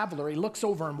seasoned traveler, he looks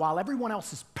over, and while everyone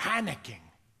else is panicking,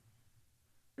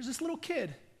 there's this little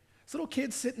kid. This little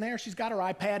kid sitting there, she's got her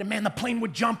iPad, and man, the plane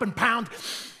would jump and pound,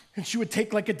 and she would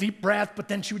take like a deep breath, but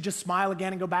then she would just smile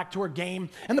again and go back to her game,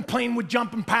 and the plane would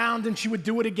jump and pound, and she would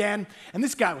do it again, and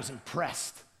this guy was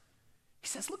impressed. He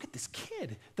says, look at this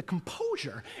kid, the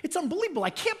composure. It's unbelievable.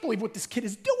 I can't believe what this kid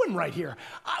is doing right here.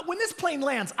 When this plane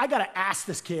lands, I got to ask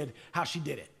this kid how she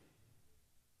did it.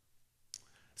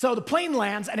 So the plane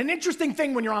lands, and an interesting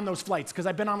thing when you're on those flights, because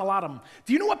I've been on a lot of them.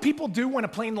 Do you know what people do when a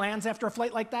plane lands after a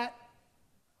flight like that?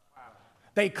 Wow.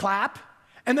 They clap,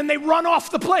 and then they run off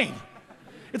the plane.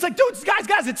 It's like, dude,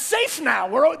 guys, it's safe now.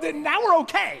 We're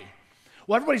okay.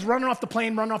 Well, everybody's running off the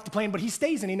plane, but he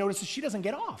stays and he notices she doesn't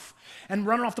get off. And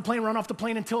run off the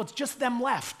plane until it's just them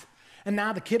left. And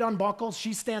now the kid unbuckles,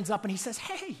 she stands up, and he says,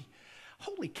 hey,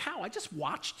 holy cow, I just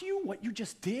watched you, what you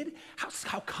just did,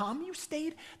 how calm you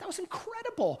stayed. That was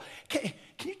incredible. Can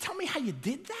you tell me how you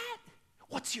did that?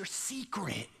 What's your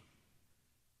secret?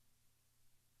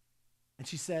 And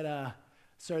she said,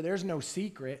 sir, there's no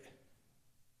secret.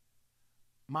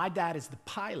 My dad is the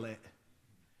pilot,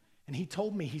 and he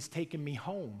told me he's taking me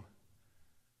home.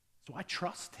 So I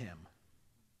trust him.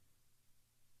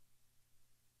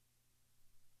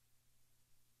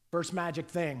 First magic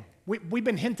thing. We've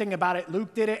been hinting about it.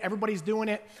 Luke did it. Everybody's doing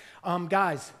it.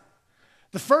 Guys,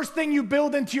 the first thing you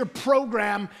build into your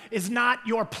program is not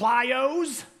your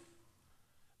plyos.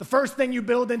 The first thing you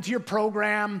build into your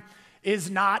program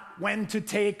is not when to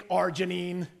take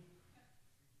arginine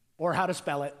or how to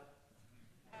spell it.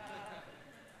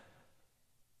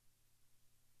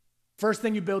 First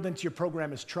thing you build into your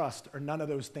program is trust, or none of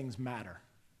those things matter.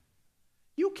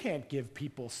 You can't give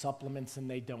people supplements and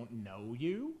they don't know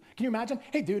you. Can you imagine?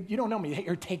 Hey, dude, you don't know me.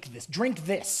 Here, take this. Drink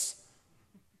this.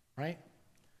 Right?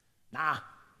 Nah.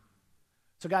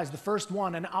 So, guys, the first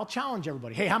one, and I'll challenge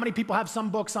everybody. Hey, how many people have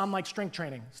some books on, like, strength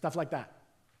training, stuff like that?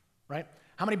 Right?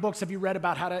 How many books have you read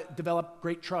about how to develop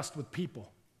great trust with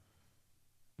people?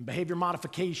 And behavior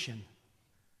modification?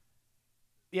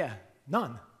 Yeah,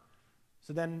 none.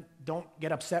 So then don't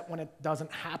get upset when it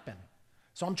doesn't happen.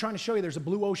 So I'm trying to show you there's a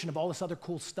blue ocean of all this other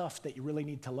cool stuff that you really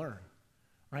need to learn,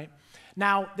 right?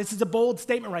 Now, this is a bold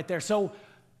statement right there. So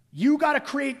you got to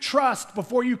create trust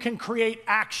before you can create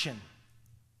action.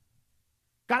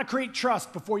 Got to create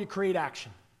trust before you create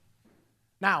action.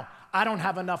 Now, I don't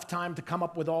have enough time to come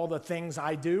up with all the things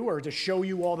I do or to show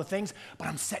you all the things, but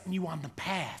I'm setting you on the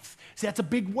path. See, that's a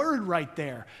big word right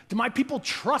there. Do my people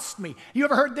trust me? You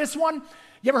ever heard this one?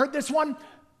 You ever heard this one?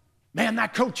 Man,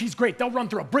 that coach, he's great. They'll run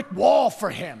through a brick wall for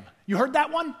him. You heard that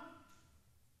one?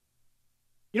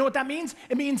 You know what that means?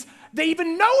 It means they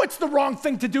even know it's the wrong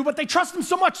thing to do, but they trust him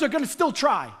so much they're going to still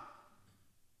try.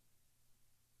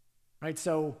 Right?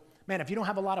 So, man, if you don't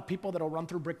have a lot of people that'll run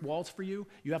through brick walls for you,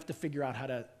 you have to figure out how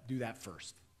to do that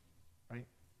first. Right?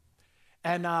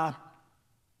 And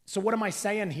so what am I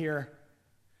saying here?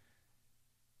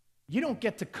 You don't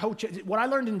get to coach it. What I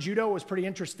learned in judo was pretty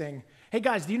interesting. Hey,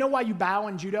 guys, do you know why you bow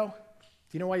in judo?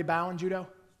 Do you know why you bow in judo?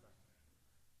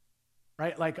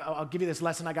 Right? Like, I'll give you this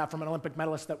lesson I got from an Olympic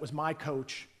medalist that was my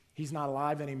coach. He's not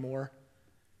alive anymore.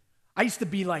 I used to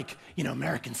be like,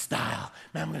 American style.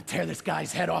 Man, I'm going to tear this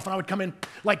guy's head off. And I would come in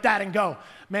like that and go,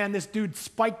 man, this dude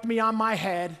spiked me on my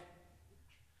head,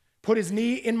 put his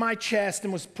knee in my chest,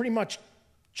 and was pretty much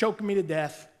choking me to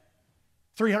death.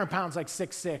 300 pounds, like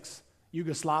 6'6".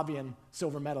 Yugoslavian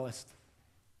silver medalist.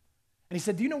 And he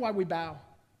said, do you know why we bow?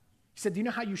 He said, do you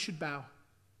know how you should bow?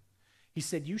 He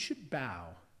said, you should bow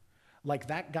like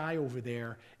that guy over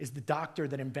there is the doctor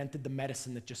that invented the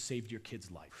medicine that just saved your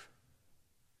kid's life.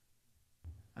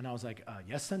 And I was like,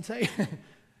 yes, sensei?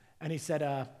 And he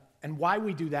said, and why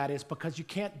we do that is because you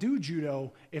can't do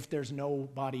judo if there's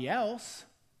nobody else.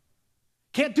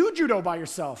 Can't do judo by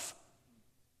yourself.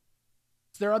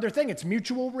 It's their other thing. It's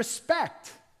mutual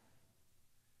respect.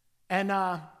 And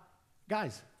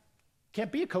guys,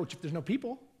 can't be a coach if there's no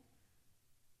people.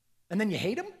 And then you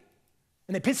hate them,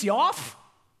 and they piss you off.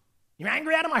 You're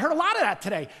angry at them. I heard a lot of that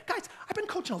today. Guys, I've been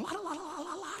coaching a lot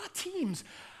of teams.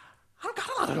 I don't got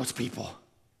a lot of those people.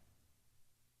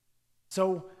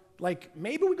 So,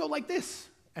 maybe we go like this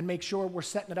and make sure we're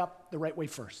setting it up the right way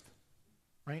first,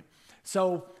 right?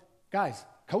 So, guys,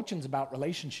 coaching's about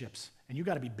relationships. And you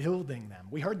got to be building them.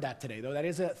 We heard that today, though. That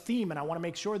is a theme, and I want to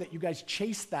make sure that you guys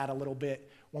chase that a little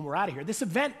bit when we're out of here. This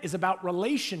event is about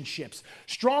relationships.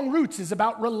 Strong Roots is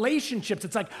about relationships.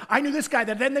 It's like, I knew this guy,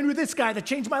 that then they knew this guy, that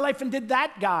changed my life and did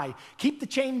that guy. Keep the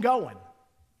chain going.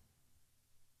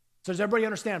 So does everybody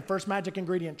understand? First magic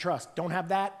ingredient, trust. Don't have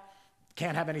that,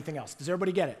 can't have anything else. Does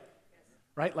everybody get it?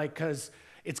 Right? Because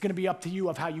it's going to be up to you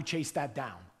of how you chase that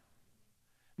down.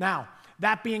 Now,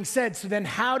 that being said, so then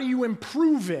how do you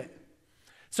improve it?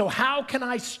 So how can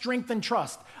I strengthen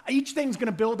trust? Each thing's going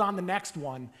to build on the next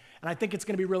one, and I think it's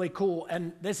going to be really cool,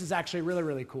 and this is actually really,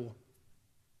 really cool.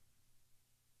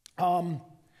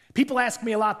 People ask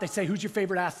me a lot, they say, who's your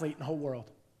favorite athlete in the whole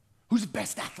world? Who's the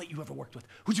best athlete you ever worked with?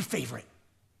 Who's your favorite?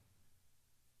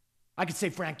 I could say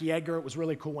Frankie Edgar. It was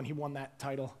really cool when he won that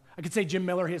title. I could say Jim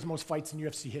Miller. He has the most fights in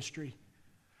UFC history.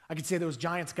 I could say those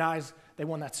Giants guys, they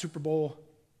won that Super Bowl.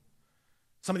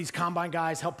 Some of these combine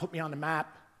guys helped put me on the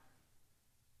map.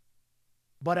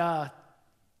 But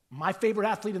my favorite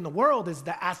athlete in the world is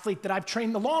the athlete that I've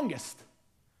trained the longest.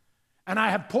 And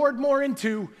I have poured more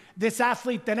into this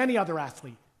athlete than any other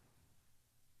athlete.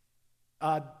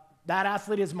 That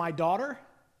athlete is my daughter.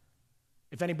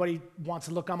 If anybody wants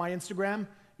to look on my Instagram,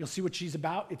 you'll see what she's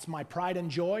about. It's my pride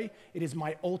and joy. It is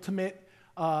my ultimate,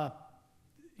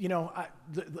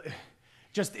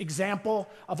 just example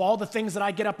of all the things that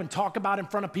I get up and talk about in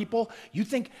front of people. You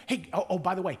think, hey,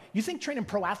 by the way, you think training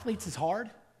pro athletes is hard?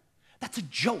 That's a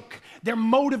joke. They're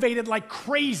motivated like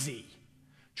crazy.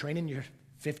 Training your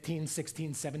 15,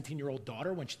 16, 17-year-old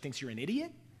daughter when she thinks you're an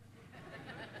idiot?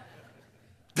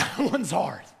 That one's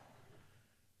hard.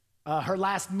 Her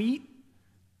last meet,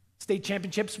 state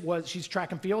championships, she's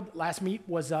track and field. Last meet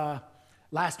was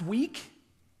last week.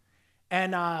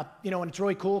 And, and it's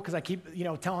really cool because I keep,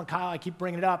 telling Kyle, I keep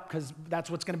bringing it up because that's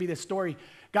what's going to be this story.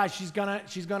 Guys, she's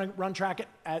gonna run track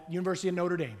at University of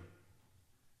Notre Dame.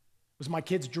 It was my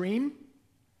kid's dream.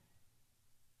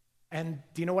 And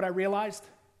do you know what I realized?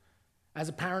 As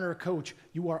a parent or a coach,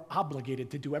 you are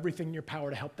obligated to do everything in your power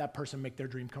to help that person make their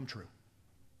dream come true.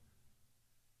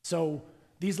 So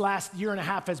these last year and a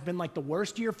half has been like the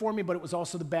worst year for me, but it was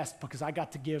also the best because I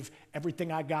got to give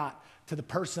everything I got to the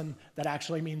person that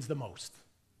actually means the most,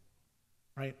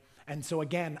 right? And so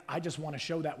again, I just want to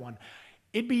show that one.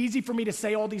 It'd be easy for me to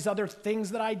say all these other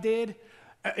things that I did.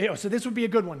 So this would be a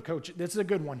good one, Coach. This is a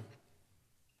good one.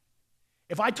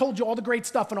 If I told you all the great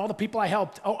stuff and all the people I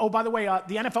helped, by the way,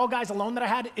 the NFL guys alone that I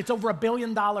had, it's over $1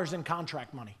 billion in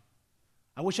contract money.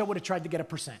 I wish I would have tried to get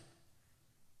 1%.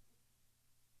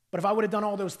 But if I would have done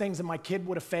all those things and my kid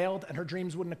would have failed and her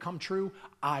dreams wouldn't have come true,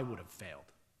 I would have failed.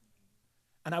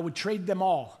 And I would trade them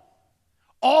all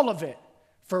of it,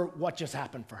 for what just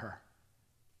happened for her,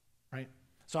 right?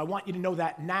 So I want you to know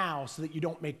that now so that you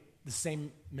don't make the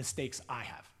same mistakes I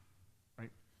have.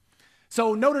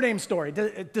 So Notre Dame story,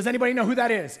 does anybody know who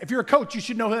that is? If you're a coach, you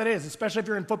should know who that is, especially if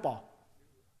you're in football.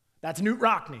 That's Knute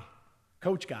Rockne.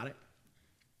 Coach got it.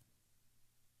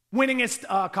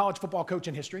 Winningest college football coach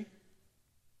in history.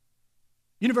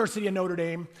 University of Notre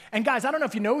Dame. And guys, I don't know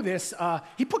if you know this,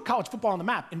 he put college football on the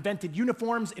map, invented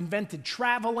uniforms, invented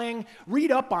traveling.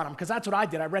 Read up on him, because that's what I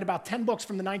did. I read about 10 books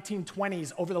from the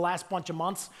 1920s over the last bunch of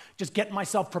months, just getting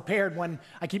myself prepared when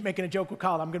I keep making a joke with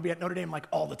Kyle. I'm going to be at Notre Dame like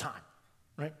all the time,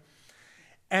 right?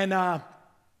 And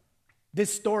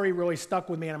this story really stuck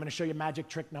with me, and I'm going to show you magic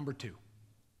trick number 2.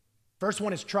 First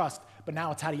one is trust, but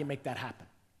now it's how do you make that happen?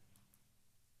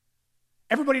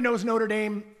 Everybody knows Notre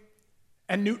Dame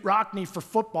and Knute Rockne for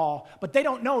football, but they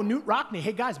don't know Knute Rockne.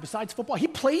 Hey, guys, besides football, he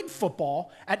played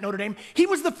football at Notre Dame. He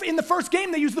was in the first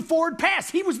game, they used the forward pass.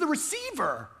 He was the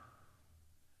receiver.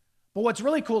 But what's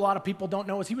really cool, a lot of people don't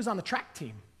know, is he was on the track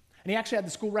team, and he actually had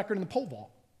the school record in the pole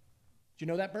vault. Do you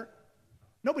know that, Bert?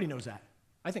 Nobody knows that.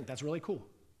 I think that's really cool.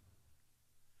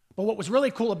 But what was really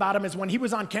cool about him is when he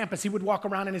was on campus, he would walk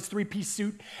around in his 3-piece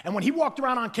suit. And when he walked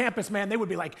around on campus, man, they would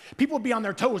be like, people would be on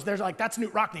their toes. They're like, that's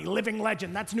Knute Rockne, living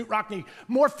legend. That's Knute Rockne,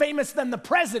 more famous than the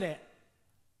president.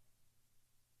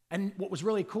 And what was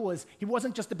really cool is he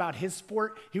wasn't just about his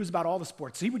sport. He was about all the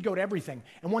sports. So he would go to everything.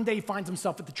 And one day he finds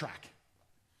himself at the track.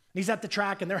 He's at the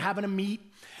track, and they're having a meet.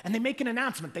 And they make an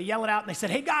announcement. They yell it out, and they said,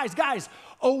 hey, guys,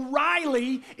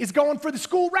 O'Reilly is going for the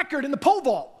school record in the pole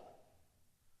vault.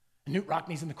 And Knute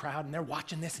Rockne's in the crowd, and they're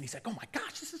watching this, and he's like, oh, my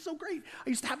gosh, this is so great. I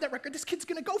used to have that record. This kid's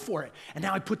going to go for it. And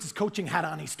now he puts his coaching hat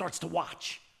on, and he starts to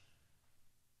watch.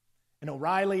 And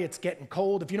O'Reilly, it's getting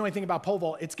cold. If you know anything about pole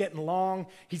vault, it's getting long.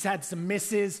 He's had some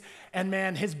misses. And,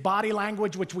 man, his body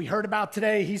language, which we heard about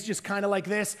today, he's just kind of like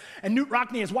this. And Knute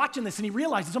Rockne is watching this, and he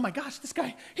realizes, oh, my gosh, this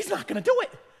guy, he's not going to do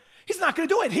it. He's not going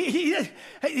to do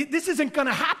it. This isn't going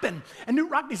to happen. And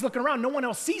Knute Rockne's looking around. No one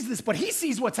else sees this, but he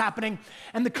sees what's happening.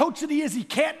 And the coach that he is, he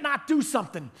can't not do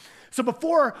something. So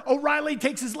before O'Reilly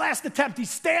takes his last attempt, he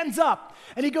stands up,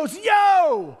 and he goes,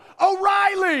 yo,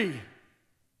 O'Reilly.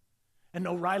 And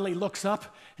O'Reilly looks up,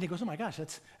 and he goes, oh, my gosh,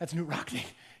 that's Knute Rockne.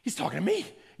 He's talking to me.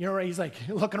 You know, he's like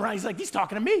looking around. He's like, he's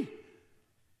talking to me.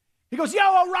 He goes,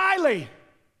 yo, O'Reilly.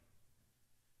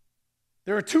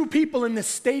 There are 2 people in this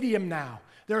stadium now.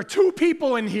 There are 2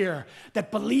 people in here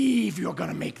that believe you're going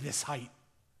to make this height.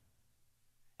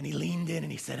 And he leaned in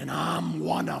and he said, and I'm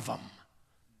one of them.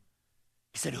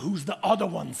 He said, who's the other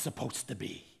one supposed to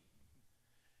be?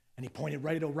 And he pointed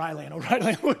right at O'Reilly, and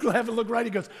O'Reilly looked left and looked right. He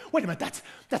goes, wait a minute,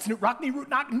 that's Knute Rockne.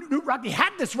 Knute Rockne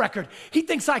had this record. He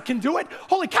thinks I can do it.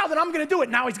 Holy cow, then I'm going to do it.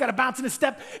 Now he's got a bounce in his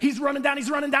step. He's running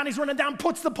down,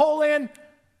 puts the pole in.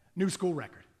 New school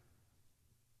record.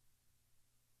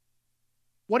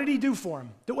 What did he do for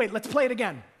him? Wait, let's play it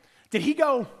again. Did he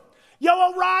go,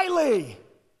 yo, O'Reilly,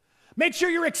 make sure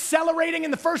you're accelerating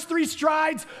in the first 3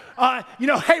 strides.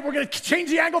 Hey, we're going to change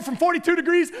the angle from 42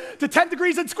 degrees to 10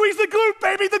 degrees and squeeze the glute,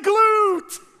 baby, the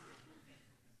glute.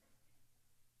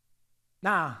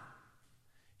 Nah,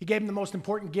 he gave him the most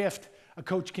important gift a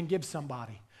coach can give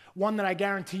somebody. One that I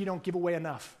guarantee you don't give away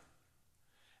enough.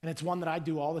 And it's one that I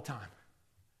do all the time.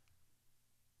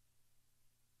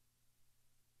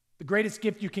 The greatest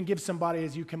gift you can give somebody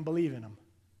is you can believe in them.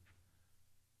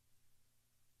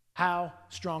 How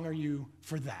strong are you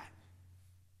for that?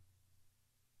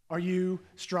 Are you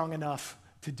strong enough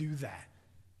to do that?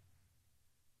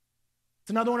 It's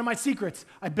another one of my secrets.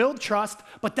 I build trust,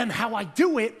 but then how I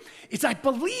do it is I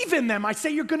believe in them. I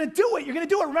say, you're going to do it. You're going to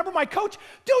do it. Remember my coach?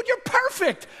 Dude, you're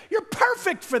perfect. You're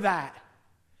perfect for that.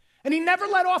 And he never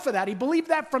let off of that. He believed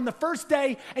that from the first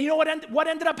day. And you know what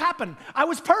ended up happening? I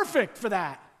was perfect for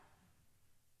that.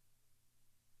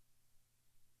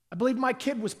 I believed my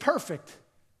kid was perfect.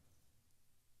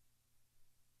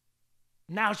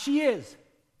 Now she is.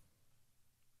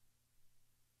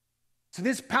 So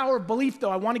this power of belief, though,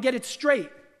 I want to get it straight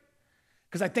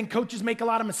because I think coaches make a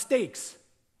lot of mistakes.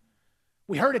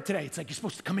 We heard it today. It's like, you're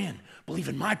supposed to come in, believe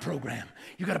in my program.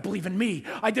 You got to believe in me.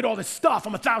 I did all this stuff.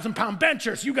 I'm a 1,000-pound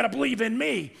bencher, so you got to believe in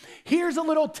me. Here's a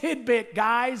little tidbit,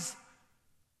 guys.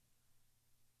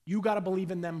 You got to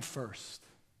believe in them first.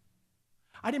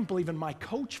 I didn't believe in my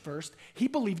coach first. He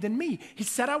believed in me. He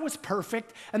said I was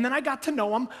perfect, and then I got to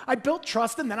know him. I built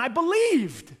trust, and then I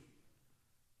believed.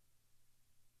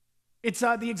 It's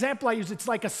the example I use, it's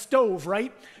like a stove,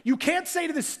 right? You can't say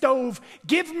to the stove,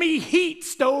 give me heat,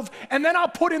 stove, and then I'll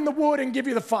put in the wood and give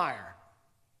you the fire.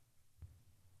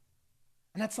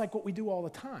 And that's like what we do all the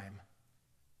time.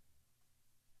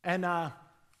 And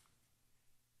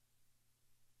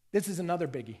this is another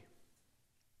biggie.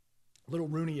 Little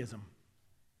Rooneyism.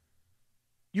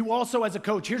 You also, as a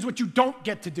coach, here's what you don't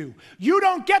get to do. You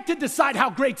don't get to decide how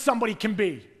great somebody can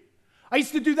be. I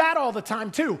used to do that all the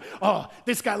time, too. Oh,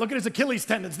 this guy, look at his Achilles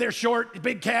tendons. They're short,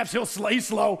 big calves, he's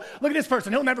slow. Look at this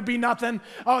person, he'll never be nothing.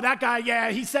 Oh, that guy, yeah,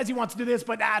 he says he wants to do this,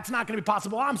 but it's not going to be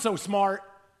possible. I'm so smart.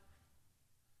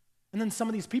 And then some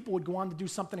of these people would go on to do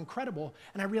something incredible,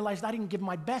 and I realized I didn't give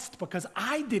my best because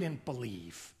I didn't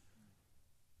believe.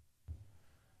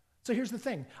 So here's the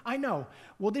thing. I know,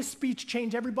 will this speech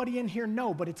change everybody in here?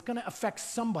 No, but it's going to affect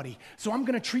somebody. So I'm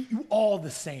going to treat you all the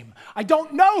same. I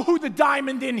don't know who the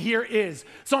diamond in here is,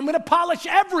 so I'm going to polish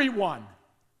everyone.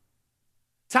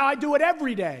 It's how I do it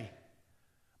every day.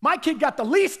 My kid got the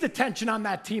least attention on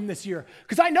that team this year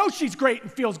because I know she's great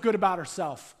and feels good about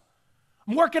herself.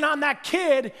 I'm working on that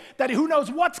kid that who knows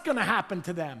what's going to happen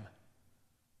to them.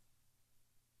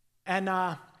 And,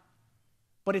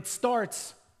 but it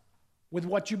starts with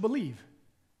what you believe.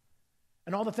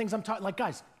 And all the things I'm talking, like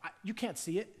guys, you can't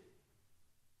see it.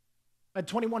 I had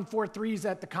 21 4.3s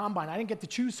at the combine. I didn't get to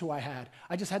choose who I had.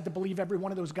 I just had to believe every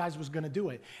one of those guys was going to do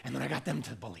it. And then I got them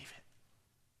to believe it.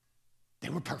 They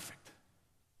were perfect.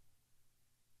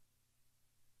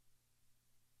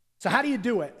 So how do you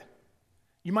do it?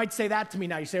 You might say that to me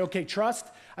now. You say, okay, trust.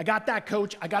 I got that,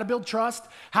 coach. I got to build trust.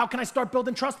 How can I start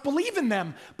building trust? Believe in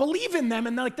them. Believe in them,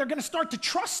 and they're going to start to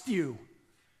trust you.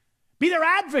 Be their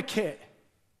advocate,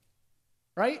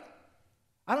 right?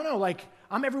 I don't know, like,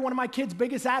 I'm every one of my kids'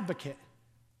 biggest advocate.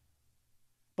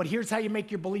 But here's how you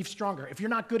make your belief stronger. If you're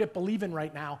not good at believing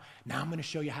right now I'm going to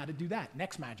show you how to do that.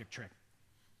 Next magic trick.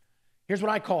 Here's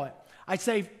what I call it. I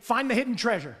say, find the hidden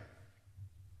treasure.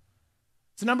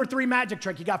 It's the number 3 magic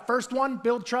trick. You got first one,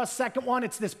 build trust. Second one,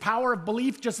 it's this power of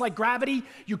belief, just like gravity.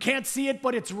 You can't see it,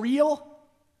 but it's real.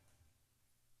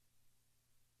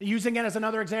 Using it as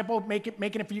another example, making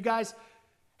it for you guys.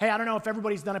 Hey, I don't know if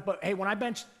everybody's done it, but hey, when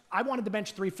I wanted to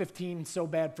bench 315 so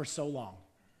bad for so long.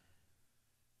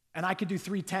 And I could do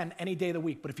 310 any day of the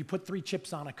week, but if you put 3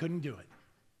 chips on, I couldn't do it.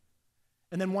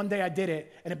 And then one day I did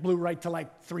it, and it blew right to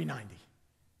like 390.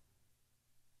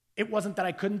 It wasn't that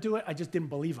I couldn't do it, I just didn't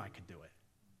believe I could do it.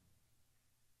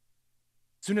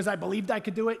 As soon as I believed I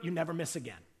could do it, you never miss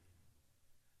again.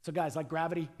 So guys, like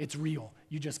gravity, it's real.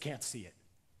 You just can't see it.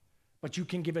 But you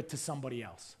can give it to somebody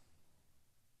else.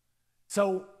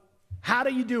 So how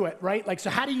do you do it, right? Like, so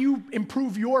how do you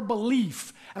improve your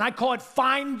belief? And I call it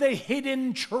find the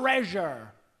hidden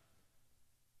treasure.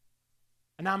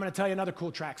 And now I'm going to tell you another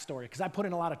cool track story because I put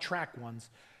in a lot of track ones.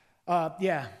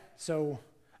 So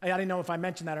I didn't know if I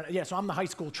mentioned that. So I'm the high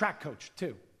school track coach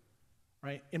too,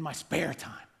 right? In my spare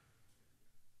time.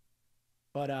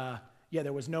 But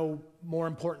there was no more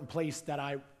important place that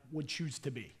I would choose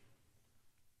to be.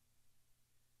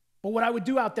 But what I would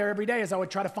do out there every day is I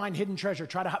would try to find hidden treasure,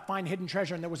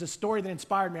 And there was a story that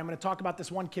inspired me. I'm going to talk about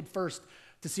this one kid first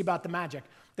to see about the magic.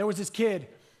 There was this kid.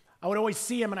 I would always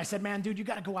see him, and I said, man, dude, you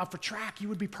got to go out for track. You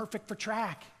would be perfect for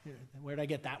track. Where did I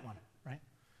get that one, right?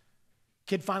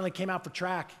 Kid finally came out for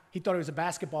track. He thought he was a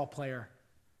basketball player.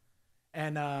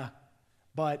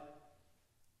 But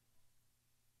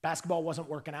basketball wasn't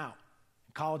working out.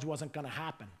 College wasn't going to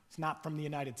happen. It's not from the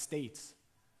United States.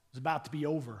 It was about to be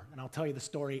over, and I'll tell you the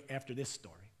story after this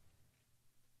story.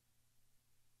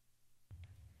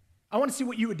 I want to see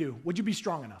what you would do. Would you be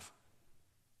strong enough?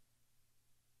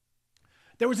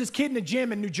 There was this kid in the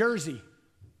gym in New Jersey.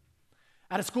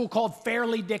 at a school called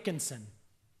Fairleigh Dickinson.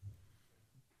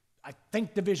 I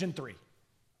think Division III.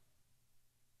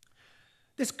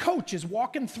 This coach is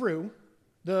walking through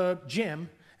the gym,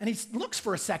 and he looks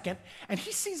for a second, and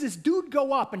he sees this dude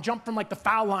go up and jump from like the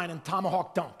foul line and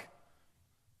tomahawk dunk.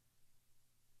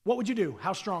 What would you do?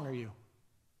 How strong are you?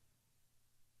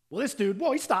 Well, this dude,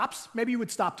 he stops. Maybe you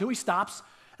would stop too. He stops.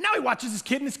 Now he watches this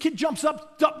kid, and this kid jumps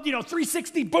up,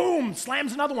 360, boom,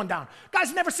 slams another one down.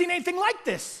 Guy's never seen anything like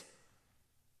this.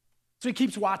 So he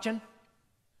keeps watching. He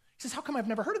says, how come I've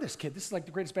never heard of this kid? This is like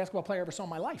the greatest basketball player I ever saw in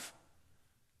my life.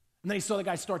 And then he saw the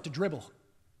guy start to dribble.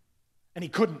 And he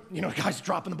couldn't. The guy's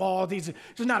dropping the ball. He's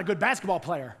just not a good basketball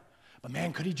player. But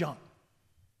man, could he jump.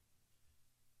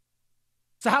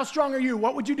 So how strong are you?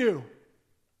 What would you do?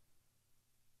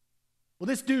 Well,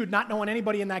 this dude, not knowing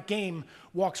anybody in that game,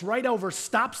 walks right over,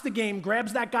 stops the game,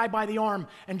 grabs that guy by the arm,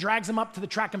 and drags him up to the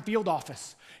track and field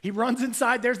office. He runs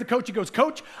inside. There's the coach. He goes,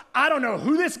 Coach, I don't know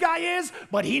who this guy is,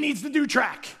 but he needs to do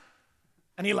track.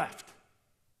 And he left.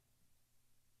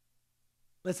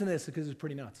 Listen to this because it's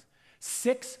pretty nuts.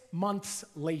 6 months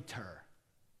later,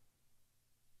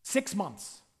 6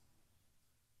 months,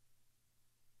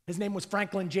 his name was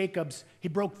Franklin Jacobs. He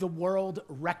broke the world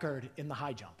record in the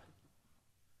high jump.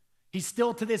 He's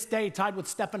still to this day, tied with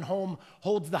Stephen Holm,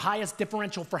 holds the highest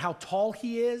differential for how tall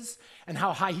he is and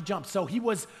how high he jumps. So he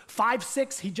was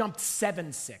 5'6", he jumped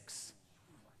 7'6".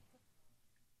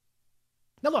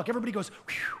 Now look, everybody goes,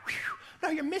 whew, whew. No,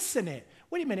 you're missing it.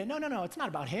 Wait a minute, no, it's not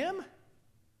about him.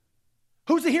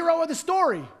 Who's the hero of the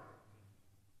story?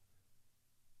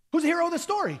 Who's the hero of the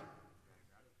story?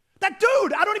 That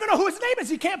dude, I don't even know who his name is,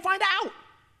 he can't find out.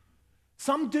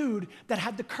 Some dude that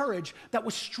had the courage, that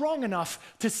was strong enough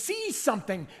to see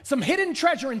something, some hidden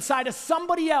treasure inside of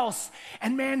somebody else,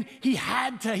 and man,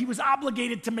 he was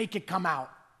obligated to make it come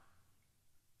out.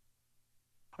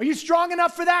 Are you strong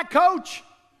enough for that, coach?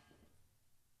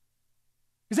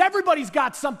 Because everybody's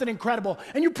got something incredible,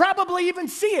 and you probably even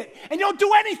see it, and you don't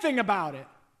do anything about it.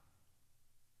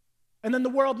 And then the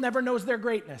world never knows their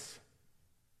greatness,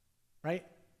 right?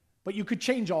 But you could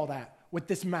change all that with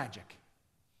this magic.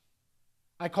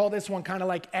 I call this one kind of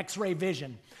like X-ray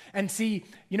vision. And see,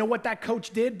 you know what that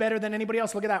coach did better than anybody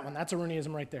else? Look at that one. That's a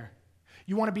Rooneyism right there.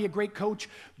 You want to be a great coach?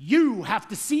 You have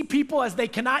to see people as they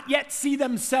cannot yet see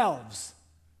themselves.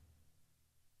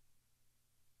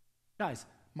 Guys,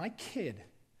 my kid,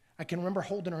 I can remember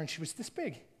holding her and she was this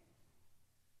big.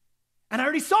 And I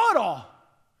already saw it all.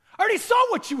 I already saw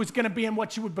what she was going to be and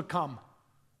what she would become.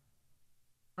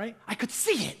 Right? I could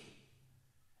see it.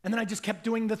 And then I just kept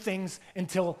doing the things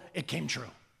until it came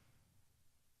true.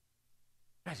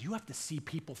 Guys, you have to see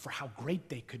people for how great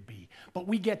they could be. But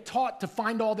we get taught to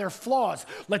find all their flaws.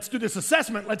 Let's do this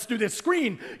assessment. Let's do this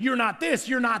screen. You're not this.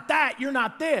 You're not that. You're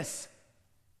not this.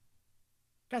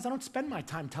 Guys, I don't spend my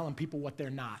time telling people what they're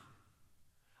not.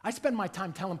 I spend my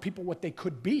time telling people what they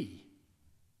could be.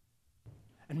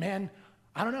 And man,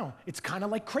 I don't know. It's kind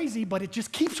of like crazy, but it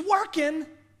just keeps working.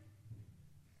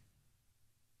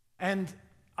 And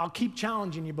I'll keep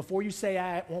challenging you before you say,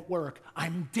 it won't work.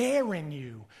 I'm daring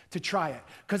you to try it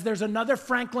because there's another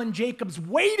Franklin Jacobs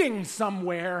waiting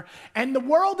somewhere and the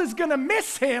world is going to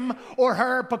miss him or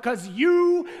her because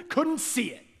you couldn't see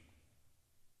it.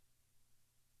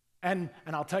 And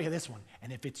I'll tell you this one,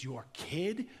 and if it's your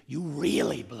kid, you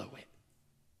really blew it.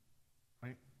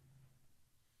 Right?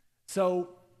 So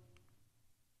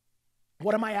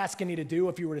what am I asking you to do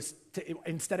if you were to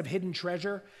instead of hidden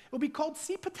treasure? It would be called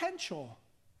see potential.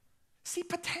 See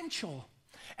potential.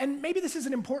 And maybe this is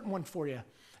an important one for you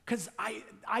because I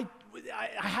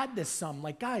had this some.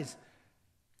 Like, guys,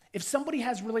 if somebody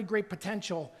has really great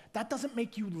potential, that doesn't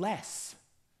make you less.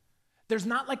 There's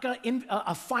not like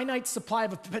a finite supply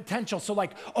of potential. So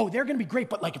like, oh, they're going to be great,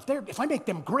 but like if I make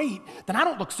them great, then I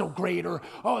don't look so great. Or,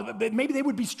 oh, maybe they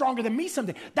would be stronger than me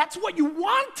someday. That's what you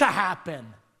want to happen.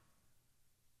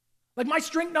 Like my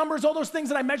strength numbers, all those things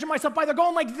that I measure myself by, they're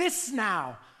going like this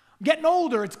now. I'm getting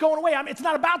older. It's going away. It's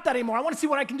not about that anymore. I want to see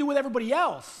what I can do with everybody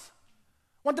else.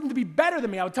 I want them to be better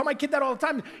than me. I would tell my kid that all the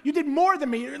time. You did more than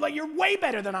me. You're way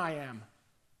better than I am.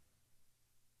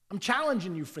 I'm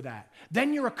challenging you for that.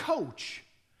 Then you're a coach.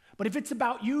 But if it's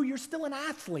about you, you're still an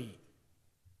athlete,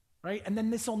 right? And then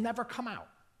this will never come out.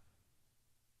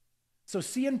 So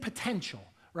seeing potential,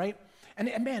 right?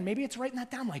 And man, maybe it's writing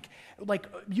that down, like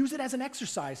use it as an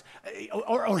exercise.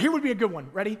 Or here would be a good one.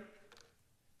 Ready?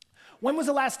 When was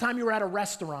the last time you were at a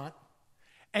restaurant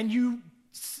and you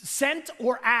sent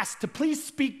or asked to please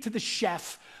speak to the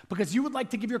chef because you would like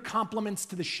to give your compliments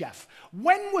to the chef?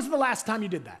 When was the last time you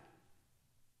did that?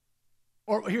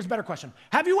 Or here's a better question.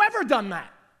 Have you ever done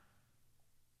that?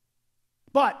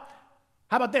 But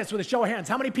How about this with a show of hands?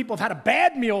 How many people have had a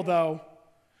bad meal, though,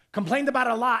 complained about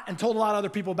it a lot, and told a lot of other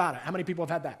people about it? How many people have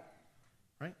had that?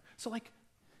 Right? So, like,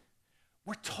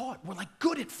 we're taught, we're like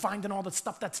good at finding all the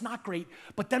stuff that's not great,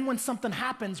 but then when something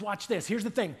happens, watch this. Here's the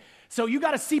thing. So you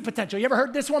got to see potential. You ever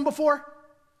heard this one before?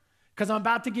 Because I'm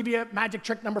about to give you magic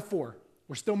trick number 4.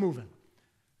 We're still moving.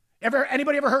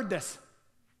 Anybody ever heard this?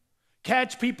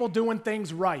 Catch people doing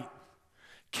things right.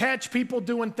 Catch people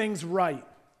doing things right.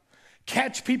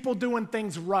 Catch people doing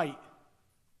things right.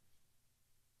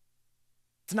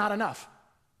 It's not enough.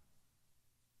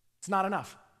 It's not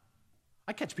enough.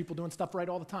 I catch people doing stuff right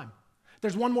all the time.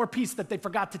 There's one more piece that they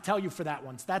forgot to tell you for that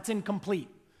one. So that's incomplete.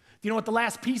 Do you know what the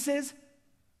last piece is?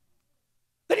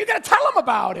 Then you got to tell them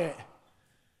about it.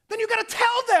 Then you got to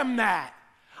tell them that.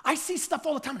 I see stuff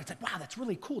all the time, and it's like, wow, that's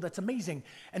really cool. That's amazing.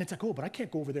 And it's like, oh, but I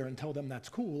can't go over there and tell them that's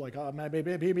cool. Like,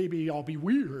 maybe I'll be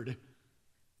weird.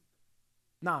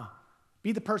 Nah.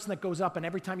 Be the person that goes up, and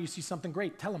every time you see something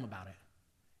great, tell them about it.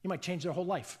 You might change their whole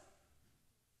life.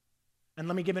 And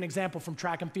let me give an example from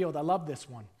track and field. I love this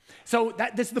one. So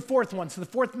this is the 4th one. So the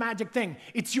 4th magic thing,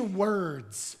 it's your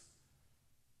words.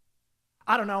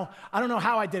 I don't know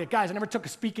how I did it. Guys, I never took a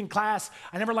speaking class.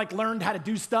 I never learned how to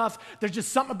do stuff. There's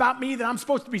just something about me that I'm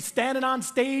supposed to be standing on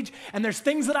stage, and there's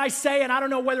things that I say, and I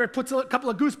don't know whether it puts a couple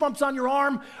of goosebumps on your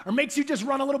arm or makes you just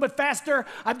run a little bit faster.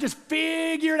 I've just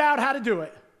figured out how to do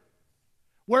it.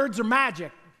 Words are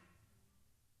magic.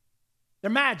 They're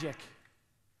magic.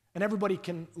 And everybody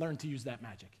can learn to use that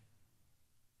magic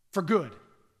for good.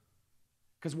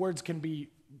 Because words can be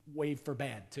waved for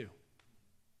bad too.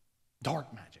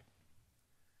 Dark magic.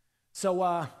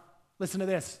 So listen to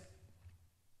this.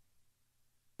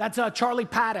 That's Charlie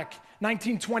Paddock,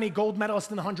 1920 gold medalist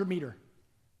in the 100-meter.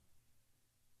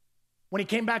 When he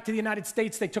came back to the United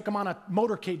States, they took him on a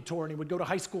motorcade tour, and he would go to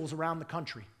high schools around the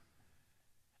country.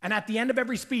 And at the end of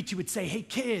every speech, he would say, hey,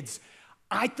 kids,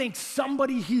 I think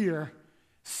somebody here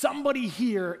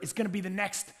is going to be the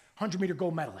next 100-meter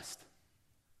gold medalist.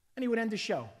 And he would end the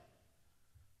show.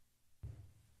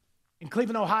 In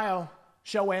Cleveland, Ohio,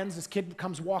 show ends. This kid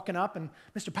comes walking up, and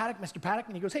Mr. Paddock,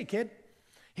 and he goes, hey, kid.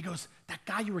 He goes, that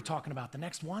guy you were talking about, the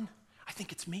next one, I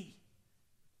think it's me.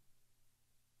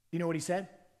 You know what he said?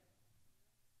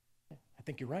 I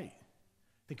think you're right.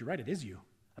 I think you're right. It is you.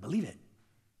 I believe it.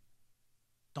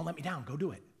 Don't let me down. Go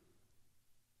do it.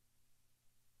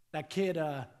 That kid,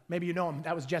 maybe you know him,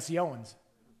 that was Jesse Owens.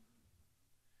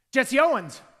 Jesse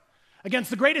Owens, against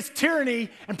the greatest tyranny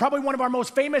and probably one of our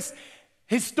most famous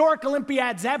historic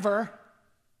Olympiads ever,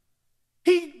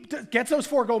 he gets those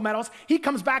 4 gold medals. He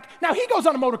comes back. Now he goes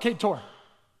on a motorcade tour.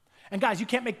 And guys, you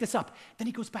can't make this up. Then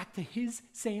he goes back to his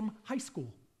same high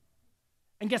school.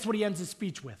 And guess what he ends his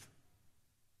speech with?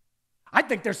 I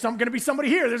think there's going to be somebody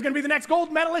here. There's going to be the next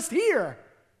gold medalist here.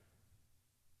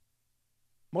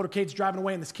 Motorcade's driving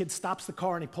away, and this kid stops the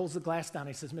car, and he pulls the glass down.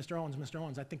 He says, Mr.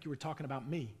 Owens, I think you were talking about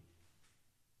me. He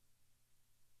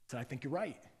said, I think you're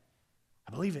right.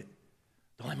 I believe it.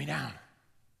 Don't let me down.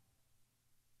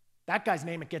 That guy's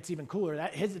name, it gets even cooler.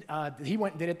 He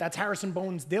went and did it. That's Harrison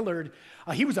Bones Dillard.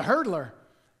 He was a hurdler.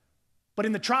 But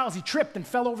in the trials, he tripped and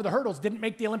fell over the hurdles, didn't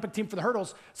make the Olympic team for the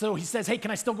hurdles. So he says, hey,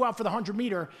 can I still go out for the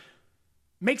 100-meter?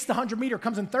 Makes the 100-meter,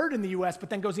 comes in 3rd in the U.S., but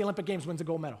then goes to the Olympic Games, wins a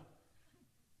gold medal.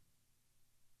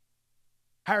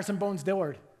 Harrison Bones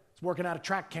Dillard is working at a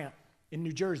track camp in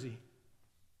New Jersey.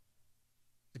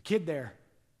 There's a kid there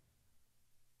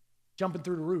jumping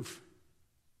through the roof.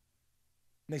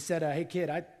 And they said, hey, kid,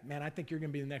 I think you're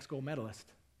going to be the next gold medalist.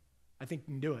 I think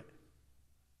you can do it.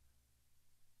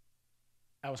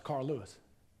 That was Carl Lewis,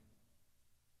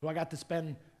 who I got to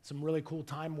spend some really cool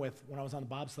time with when I was on the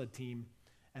bobsled team.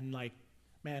 And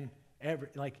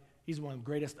he's one of the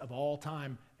greatest of all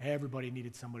time. Everybody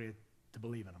needed somebody to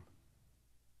believe in him.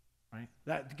 Right?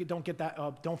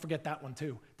 Don't forget that one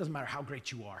too. Doesn't matter how great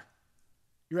you are.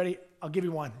 You ready? I'll give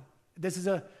you one.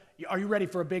 Are you ready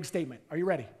for a big statement? Are you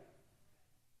ready?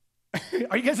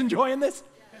 Are you guys enjoying this?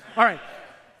 All right.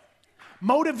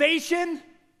 Motivation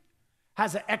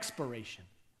has an expiration.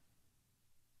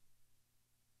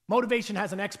 Motivation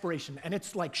has an expiration, and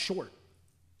it's like short.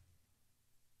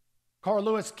 Carl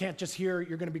Lewis can't just hear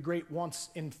you're going to be great once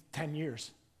in 10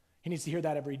 years. He needs to hear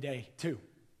that every day too.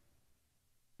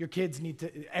 Your kids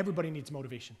everybody needs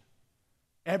motivation.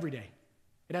 Every day.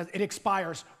 It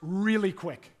expires really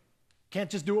quick.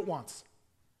 Can't just do it once.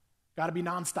 Got to be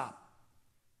nonstop.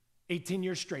 18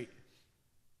 years straight.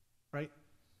 Right?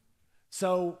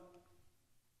 So,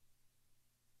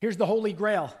 here's the Holy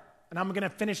Grail. And I'm going to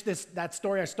finish that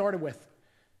story I started with.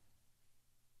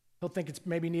 He'll think it's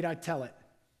maybe neat I tell it.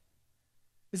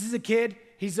 This is a kid.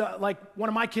 He's like one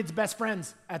of my kids' best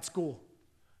friends at school.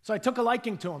 So I took a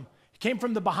liking to him. He came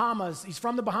from the Bahamas. He's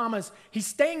from the Bahamas. He's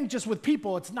staying just with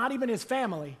people. It's not even his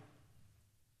family.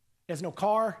 He has no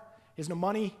car. He has no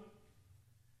money.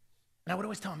 And I would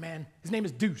always tell him, man, his name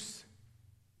is Deuce.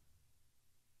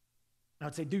 And I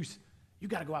would say, Deuce, you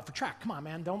got to go out for track. Come on,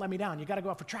 man, don't let me down. You got to go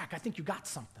out for track. I think you got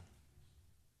something.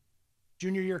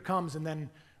 Junior year comes, and then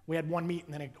we had one meet,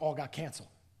 and then it all got canceled.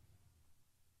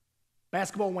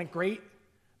 Basketball went great,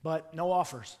 but no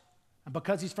offers. And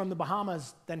because he's from the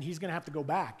Bahamas, then he's going to have to go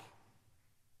back.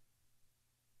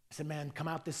 I said, man, come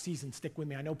out this season. Stick with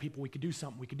me. I know people. We could do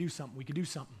something. We could do something. We could do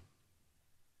something.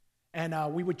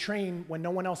 And we would train when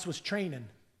no one else was training.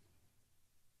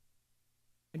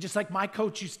 And just like my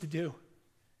coach used to do.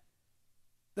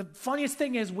 The funniest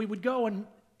thing is we would go, and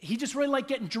he just really liked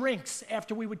getting drinks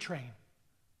after we would train.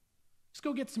 Just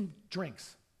go get some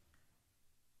drinks.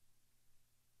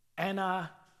 And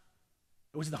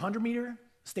it was the 100-meter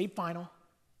state final.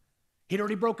 He'd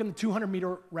already broken the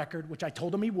 200-meter record, which I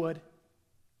told him he would.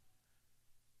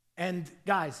 And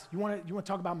guys, you want to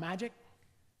talk about magic?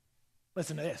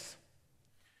 Listen to this.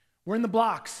 We're in the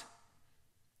blocks.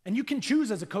 And you can choose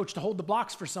as a coach to hold the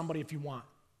blocks for somebody if you want.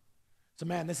 So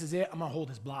man, this is it. I'm going to hold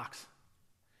his blocks.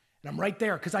 And I'm right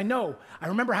there because I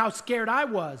remember how scared I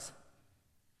was.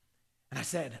 And I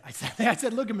said,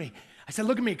 look at me. I said,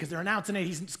 look at me, because they're announcing it.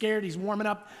 He's scared. He's warming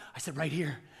up. I said, right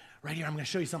here, I'm going to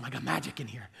show you something. I got magic in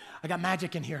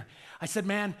here. I said,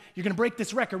 man, you're going to break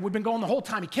this record. We've been going the whole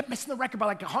time. He kept missing the record by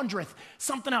like 100th,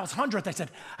 something else, 100th. I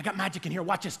said, I got magic in here.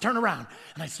 Watch this. Turn around.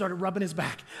 And I started rubbing his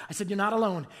back. I said, you're not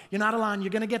alone. You're not alone.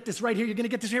 You're going to get this right here. You're going to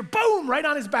get this here. Boom, right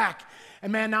on his back.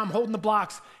 And man, now I'm holding the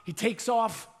blocks. He takes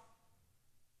off.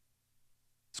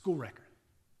 School record.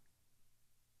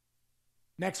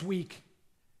 Next week,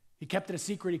 he kept it a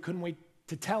secret. He couldn't wait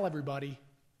to tell everybody.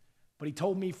 But he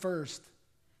told me first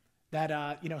that,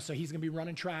 so he's going to be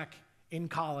running track in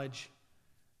college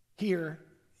here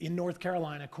in North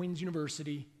Carolina, Queen's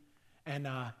University, and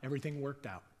everything worked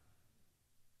out.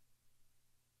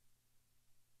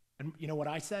 And you know what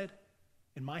I said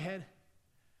in my head?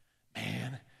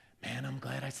 Man, I'm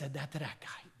glad I said that to that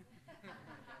guy.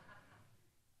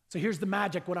 So here's the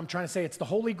magic, what I'm trying to say. It's the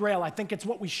Holy Grail. I think it's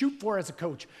what we shoot for as a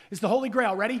coach. It's the Holy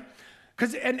Grail. Ready?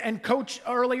 And Coach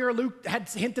earlier, Luke, had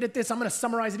hinted at this. I'm going to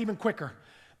summarize it even quicker.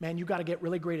 Man, you got to get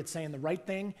really great at saying the right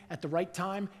thing at the right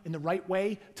time, in the right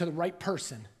way, to the right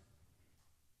person.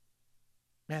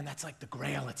 Man, that's like the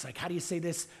grail. It's like, how do you say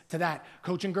this to that?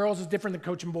 Coaching girls is different than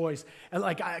coaching boys. And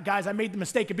guys, I made the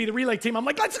mistake of being the relay team. I'm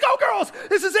like, let's go, girls.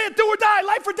 This is it. Do or die.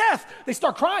 Life or death. They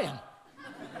start crying.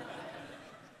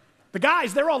 The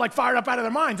guys, they're all like fired up out of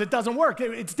their minds. It doesn't work.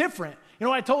 It's different. You know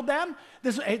what I told them?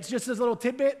 It's just this little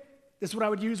tidbit. This is what I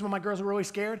would use when my girls were really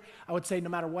scared. I would say, no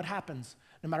matter what happens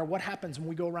when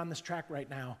we go around this track right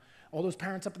now, all those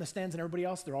parents up in the stands and everybody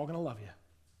else, they're all going to love you.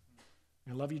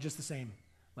 They're going to love you just the same.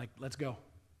 Like, let's go.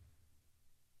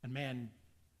 And man,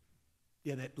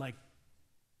 yeah,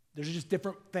 there's just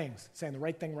different things. Saying the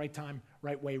right thing, right time,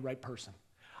 right way, right person.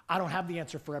 I don't have the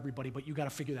answer for everybody, but you got to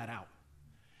figure that out.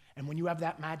 And when you have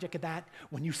that magic of that,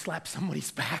 when you slap somebody's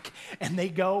back and they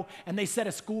go and they set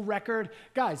a school record,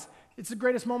 guys, it's the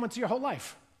greatest moments of your whole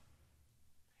life.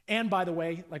 And by the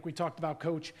way, like we talked about,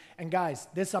 Coach, and guys,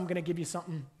 I'm going to give you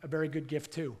something, a very good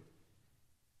gift too.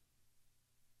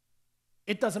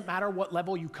 It doesn't matter what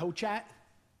level you coach at.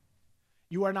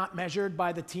 You are not measured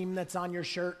by the team that's on your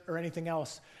shirt or anything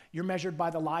else. You're measured by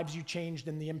the lives you changed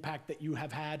and the impact that you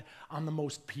have had on the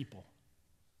most people.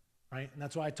 Right? And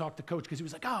that's why I talked to Coach, because he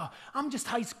was like, I'm just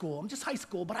high school,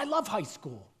 but I love high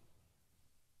school.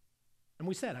 And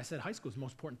I said, high school is the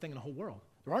most important thing in the whole world.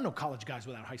 There are no college guys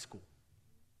without high school,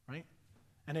 right?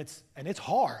 And it's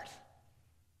hard.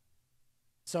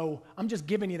 So I'm just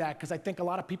giving you that because I think a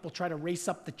lot of people try to race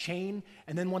up the chain,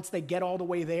 and then once they get all the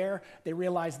way there, they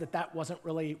realize that wasn't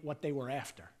really what they were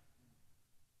after.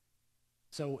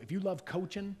 So if you love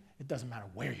coaching, it doesn't matter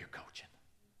where you're coaching,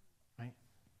 right?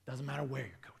 It doesn't matter where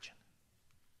you're coaching.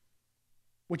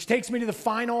 Which takes me to the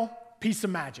final piece of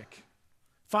magic.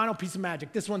 Final piece of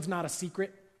magic. This one's not a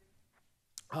secret.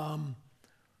 I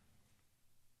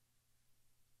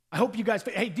hope you guys,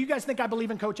 do you guys think I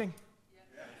believe in coaching?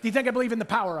 Yeah. Do you think I believe in the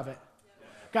power of it? Yeah.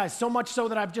 Guys, so much so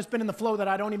that I've just been in the flow that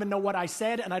I don't even know what I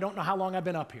said, and I don't know how long I've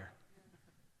been up here.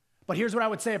 But here's what I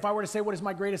would say. If I were to say what is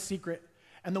my greatest secret,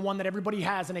 and the one that everybody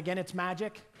has, and again, it's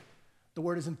magic, the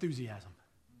word is enthusiasm.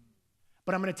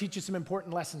 But I'm going to teach you some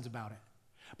important lessons about it.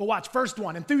 But watch, first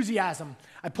one, enthusiasm.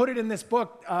 I put it in this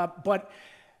book, but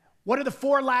what are the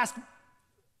 4 last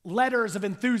letters of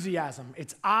enthusiasm?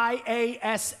 It's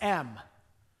IASM.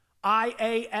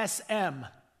 IASM. Do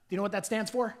you know what that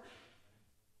stands for?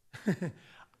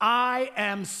 I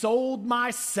am sold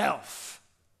myself.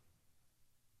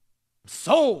 I'm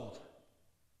sold.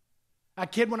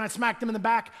 That kid, when I smacked him in the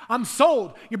back, I'm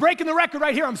sold. You're breaking the record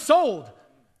right here. I'm sold.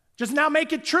 Just now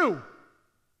make it true.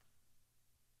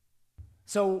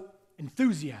 So,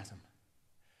 enthusiasm.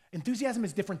 Enthusiasm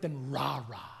is different than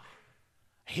rah-rah.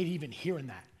 I hate even hearing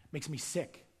that. It makes me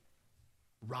sick.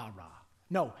 Rah-rah.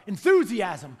 No,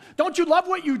 enthusiasm. Don't you love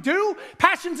what you do?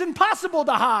 Passion's impossible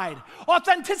to hide.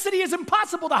 Authenticity is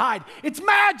impossible to hide. It's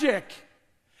magic.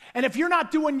 And if you're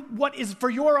not doing what is for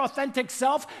your authentic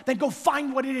self, then go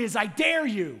find what it is. I dare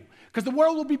you. Because the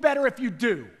world will be better if you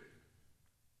do.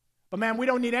 But man, we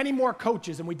don't need any more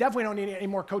coaches, and we definitely don't need any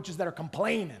more coaches that are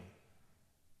complaining.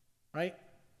 Right?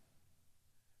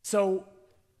 So,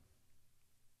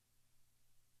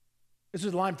 this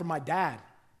was a line from my dad.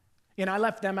 And I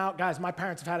left them out. Guys, my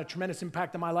parents have had a tremendous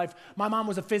impact on my life. My mom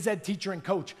was a phys ed teacher and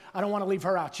coach. I don't want to leave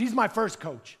her out. She's my first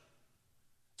coach.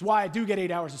 It's why I do get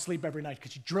 8 hours of sleep every night,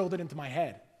 because she drilled it into my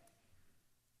head.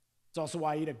 It's also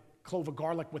why I eat a clove of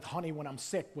garlic with honey when I'm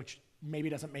sick, which maybe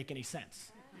doesn't make any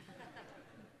sense.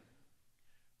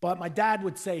 But my dad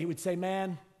would say,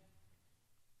 man,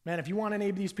 if you want any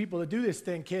of these people to do this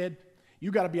thing, kid,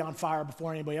 you got to be on fire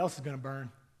before anybody else is going to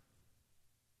burn.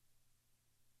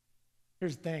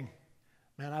 Here's the thing.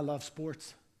 Man, I love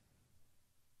sports.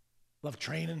 Love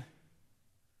training.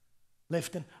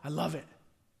 Lifting. I love it.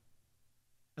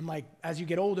 And like, as you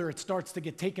get older, it starts to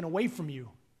get taken away from you.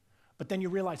 But then you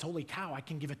realize, holy cow, I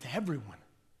can give it to everyone.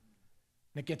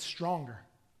 And it gets stronger.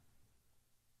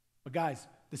 But guys,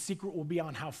 the secret will be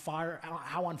on how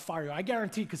on fire you are. I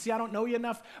guarantee, because see, I don't know you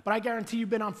enough, but I guarantee you've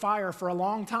been on fire for a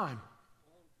long time.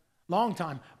 Long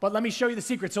time. But let me show you the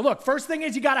secret. So look, first thing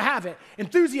is you got to have it.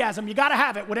 Enthusiasm, you got to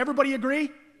have it. Would everybody agree? Yeah.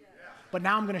 But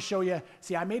now I'm going to show you.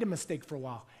 See, I made a mistake for a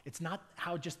while. It's not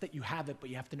how just that you have it, but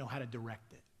you have to know how to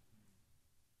direct it.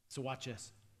 So watch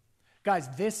this. Guys,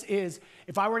 this is,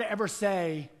 if I were to ever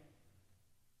say,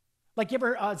 like you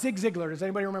ever, Zig Ziglar, does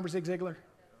anybody remember Zig Ziglar?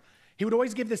 He would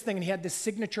always give this thing, and he had this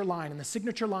signature line, and the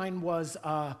signature line was,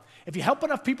 if you help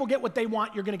enough people get what they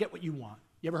want, you're going to get what you want.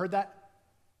 You ever heard that?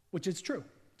 Which is true.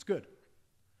 It's good.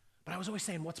 But I was always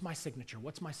saying, what's my signature?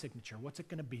 What's my signature? What's it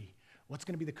going to be? What's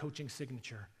going to be the coaching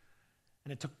signature?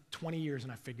 And it took 20 years,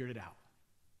 and I figured it out.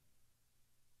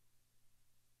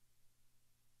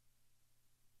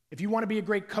 If you want to be a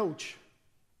great coach,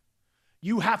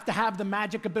 you have to have the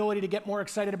magic ability to get more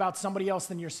excited about somebody else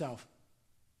than yourself.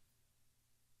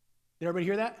 Did everybody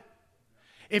hear that?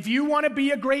 If you want to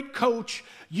be a great coach,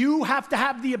 you have to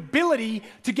have the ability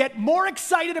to get more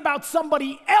excited about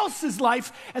somebody else's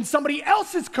life and somebody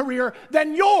else's career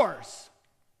than yours.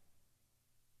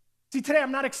 See, today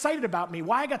I'm not excited about me.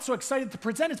 Why I got so excited to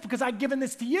present is because I've given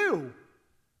this to you.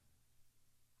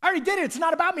 I already did it. It's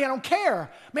not about me. I don't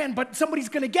care. Man, but somebody's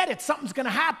going to get it. Something's going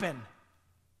to happen.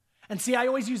 And see, I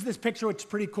always use this picture, which is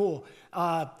pretty cool.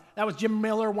 That was Jim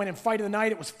Miller winning Fight of the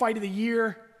Night. It was Fight of the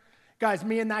Year. Guys,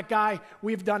 me and that guy,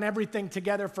 we've done everything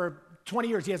together for 20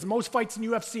 years. He has the most fights in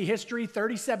UFC history,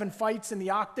 37 fights in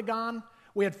the octagon.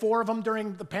 We had 4 of them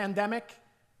during the pandemic.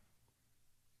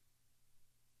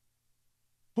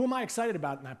 Who am I excited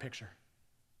about in that picture?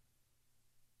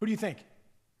 Who do you think?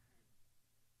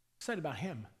 Excited about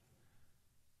him.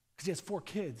 Because he has 4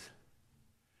 kids.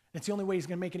 And it's the only way he's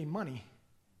going to make any money.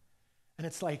 And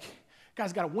it's like,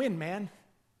 guy's got to win, man.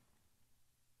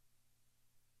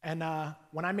 And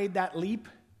when I made that leap,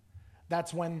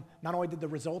 that's when not only did the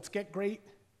results get great,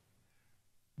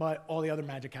 but all the other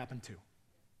magic happened too.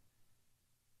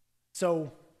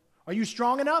 So, are you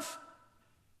strong enough?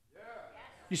 Yeah.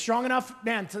 You strong enough,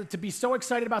 man, to be so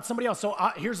excited about somebody else? So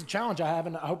here's a challenge I have,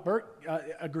 and I hope Bert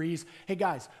agrees. Hey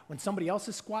guys, when somebody else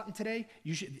is squatting today,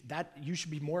 you should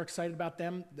be more excited about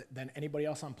them than anybody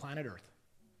else on planet Earth.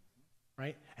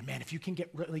 Right? And man, if you can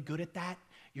get really good at that,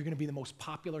 you're going to be the most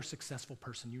popular, successful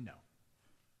person you know.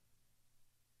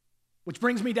 Which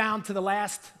brings me down to the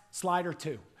last slide or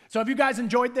two. So have you guys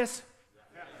enjoyed this?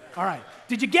 All right.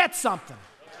 Did you get something?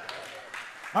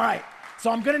 All right.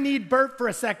 So I'm going to need Bert for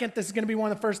a second. This is going to be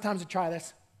one of the first times to try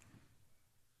this.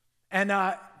 And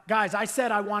guys, I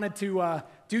said I wanted to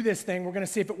do this thing. We're going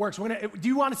to see if it works. Do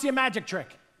you want to see a magic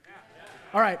trick?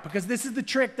 All right, because this is the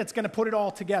trick that's going to put it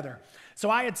all together. So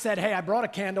I had said, hey, I brought a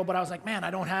candle, but I was like, man, I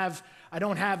don't have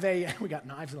a, we got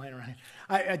knives laying around here.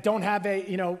 I don't have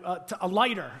a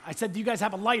lighter. I said, do you guys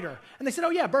have a lighter? And they said, oh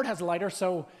yeah, Bert has a lighter.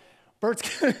 So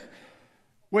Bert's gonna,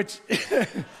 which,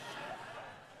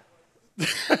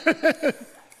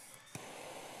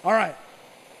 all right.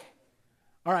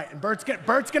 And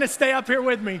Bert's gonna stay up here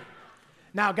with me.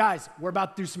 Now guys, we're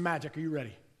about to do some magic. Are you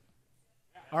ready?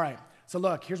 All right. So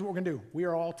look, here's what we're going to do. We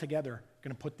are all together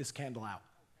going to put this candle out.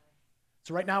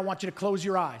 So right now, I want you to close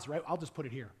your eyes, right? I'll just put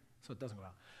it here so it doesn't go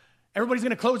out. Everybody's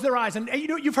going to close their eyes. And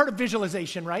you've heard of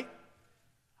visualization, right?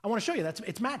 I want to show you.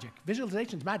 It's magic.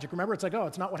 Visualization's magic. Remember, it's like, oh,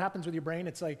 it's not what happens with your brain.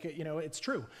 It's like, it's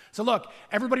true. So look,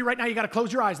 everybody right now, you got to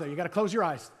close your eyes, though. You got to close your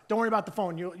eyes. Don't worry about the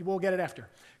phone. We'll get it after.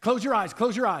 Close your eyes.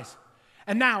 Close your eyes.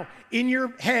 And now, in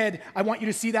your head, I want you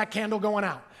to see that candle going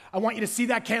out. I want you to see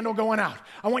that candle going out.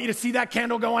 I want you to see that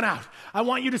candle going out. I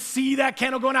want you to see that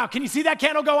candle going out. Can you see that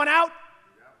candle going out?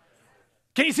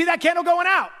 Can you see that candle going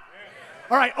out?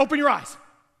 All right, open your eyes.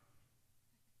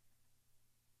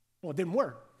 Well, it didn't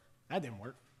work. That didn't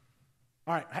work.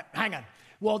 All right, hang on.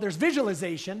 Well, there's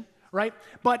visualization, right?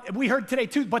 But we heard today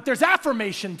too, but there's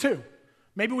affirmation too.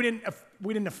 Maybe we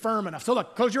didn't affirm enough. So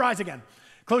look, close your eyes again.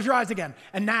 Close your eyes again.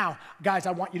 And now, guys,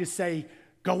 I want you to say,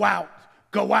 go out,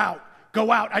 go out,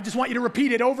 go out. I just want you to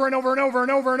repeat it over and over and over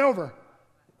and over and over.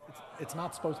 It's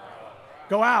not supposed to.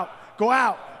 Go out, go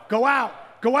out, go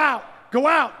out, go out, go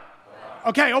out.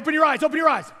 Okay, open your eyes, open your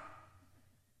eyes.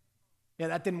 Yeah,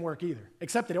 that didn't work either.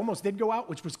 Except it almost did go out,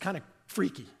 which was kind of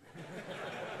freaky.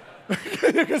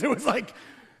 Because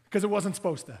it wasn't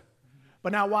supposed to.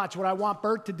 But now watch what I want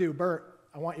Bert to do. Bert,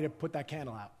 I want you to put that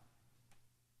candle out.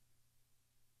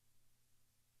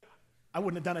 I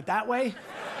wouldn't have done it that way.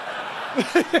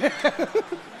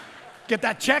 Get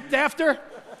that checked after.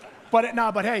 But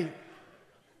hey,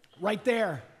 right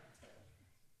there.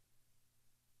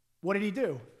 What did he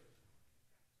do?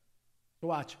 So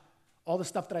watch. All the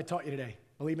stuff that I taught you today.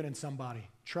 Believing in somebody.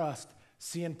 Trust.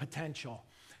 Seeing potential.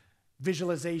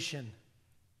 Visualization.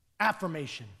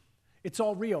 Affirmation. It's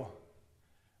all real.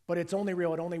 But it's only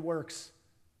real. It only works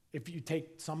if you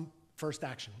take some first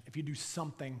action. If you do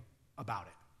something about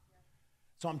it.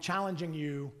 So I'm challenging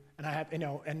you, and I have,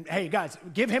 and hey guys,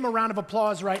 give him a round of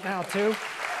applause right now too.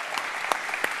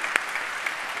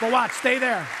 But watch, stay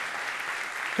there.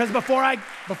 Because before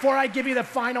I give you the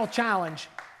final challenge,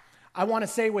 I want to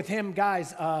say with him,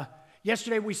 guys,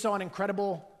 yesterday we saw an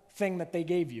incredible thing that they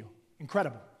gave you.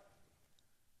 Incredible.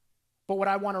 But what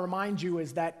I want to remind you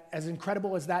is that as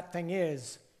incredible as that thing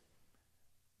is,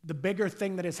 the bigger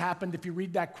thing that has happened, if you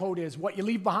read that quote, is what you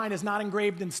leave behind is not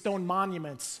engraved in stone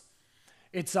monuments.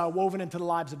 It's woven into the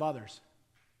lives of others.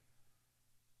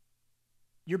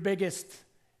 Your biggest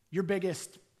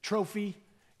trophy,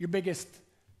 your biggest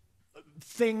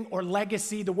thing or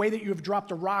legacy, the way that you have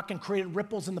dropped a rock and created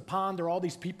ripples in the pond are all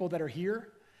these people that are here.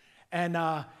 And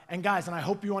guys, and I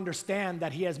hope you understand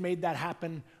that he has made that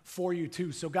happen for you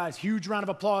too. So guys, huge round of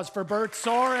applause for Bert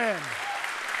Soren.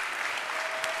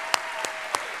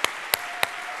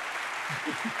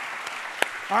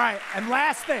 All right, and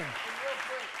last thing.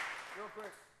 Real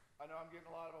quick, I know I'm getting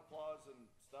a lot of applause and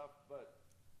stuff, but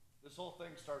this whole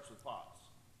thing starts with Pops.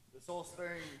 This whole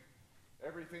thing,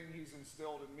 everything he's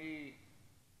instilled in me,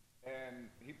 and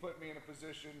he put me in a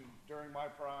position during my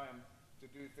prime to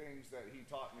do things that he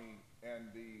taught me, and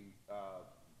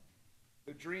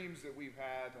the dreams that we've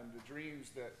had, and the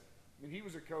dreams that, he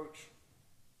was a coach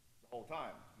the whole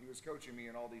time. He was coaching me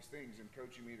in all these things, and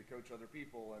coaching me to coach other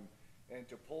people, and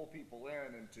to pull people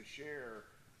in, and to share,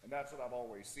 and that's what I've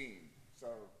always seen. So,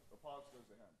 applause goes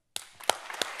to him.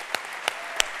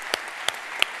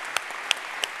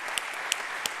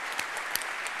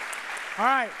 All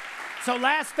right, so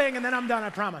last thing, and then I'm done, I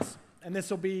promise. And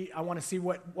this will be, I want to see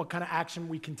what kind of action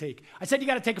we can take. I said you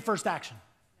got to take a first action.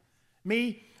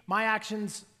 My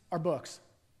actions are books.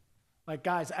 Like,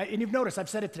 guys, and you've noticed, I've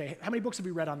said it today. How many books have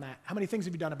you read on that? How many things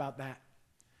have you done about that?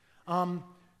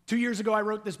 2 years ago, I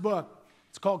wrote this book.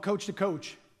 It's called Coach to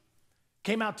Coach.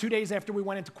 Came out 2 days after we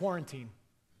went into quarantine.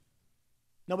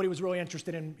 Nobody was really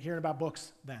interested in hearing about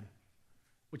books then,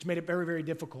 which made it very, very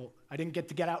difficult. I didn't get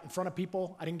to get out in front of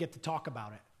people. I didn't get to talk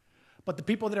about it. But the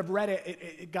people that have read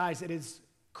it, guys, it is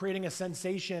creating a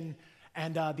sensation,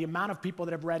 and the amount of people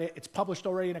that have read it, it's published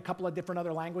already in a couple of different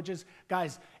other languages.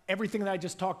 Guys, everything that I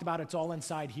just talked about, it's all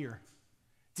inside here.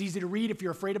 It's easy to read. If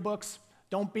you're afraid of books,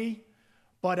 don't be.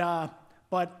 But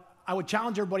I would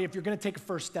challenge everybody, if you're going to take a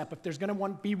first step, if there's going to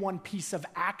be one piece of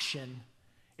action,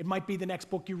 it might be the next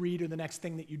book you read or the next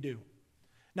thing that you do.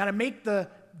 Now, to make the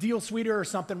deal sweeter or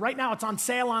something, right now it's on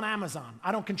sale on Amazon.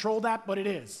 I don't control that, but it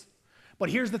is. But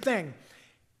here's the thing.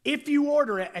 If you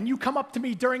order it and you come up to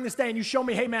me during this day and you show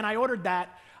me, hey, man, I ordered that,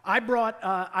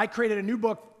 I created a new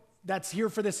book that's here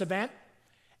for this event,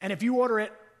 and if you order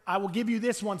it, I will give you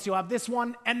this one, so you'll have this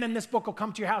one, and then this book will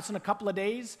come to your house in a couple of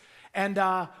days. And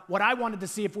what I wanted to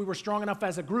see, if we were strong enough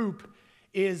as a group,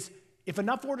 is if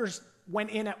enough orders went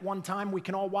in at one time, we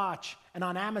can all watch, and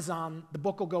on Amazon, the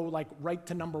book will go like right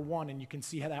to number 1, and you can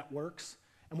see how that works,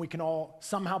 and we can all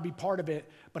somehow be part of it,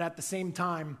 but at the same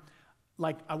time,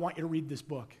 like, I want you to read this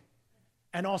book.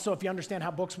 And also, if you understand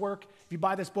how books work, if you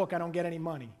buy this book, I don't get any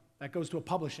money. That goes to a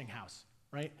publishing house,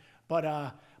 right?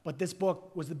 But this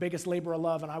book was the biggest labor of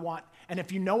love, and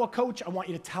if you know a coach, I want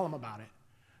you to tell him about it.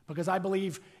 Because I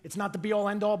believe it's not the be-all,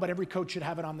 end-all, but every coach should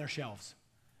have it on their shelves.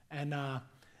 And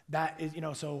that is,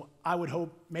 so I would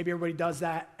hope maybe everybody does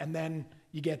that, and then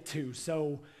you get two.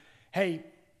 So, hey,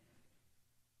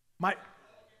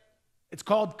 it's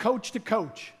called Coach to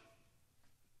Coach.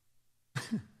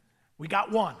 We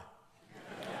got one.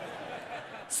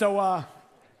 So,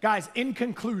 guys, in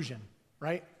conclusion,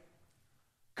 right?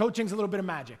 Coaching's a little bit of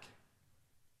magic.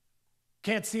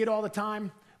 Can't see it all the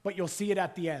time, but you'll see it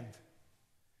at the end.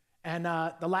 And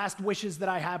the last wishes that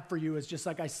I have for you is just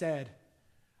like I said,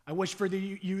 I wish for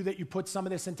you that you put some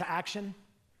of this into action,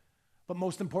 but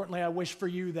most importantly, I wish for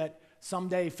you that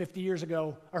someday, 50 years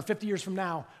ago, or 50 years from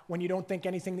now, when you don't think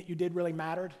anything that you did really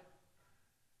mattered,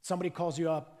 somebody calls you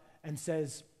up and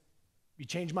says, you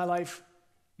changed my life,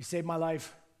 you saved my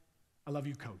life, I love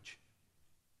you, Coach.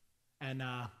 And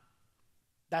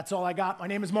that's all I got. My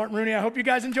name is Martin Rooney. I hope you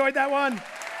guys enjoyed that one.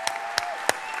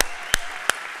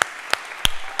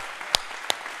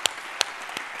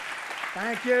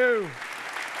 Thank you.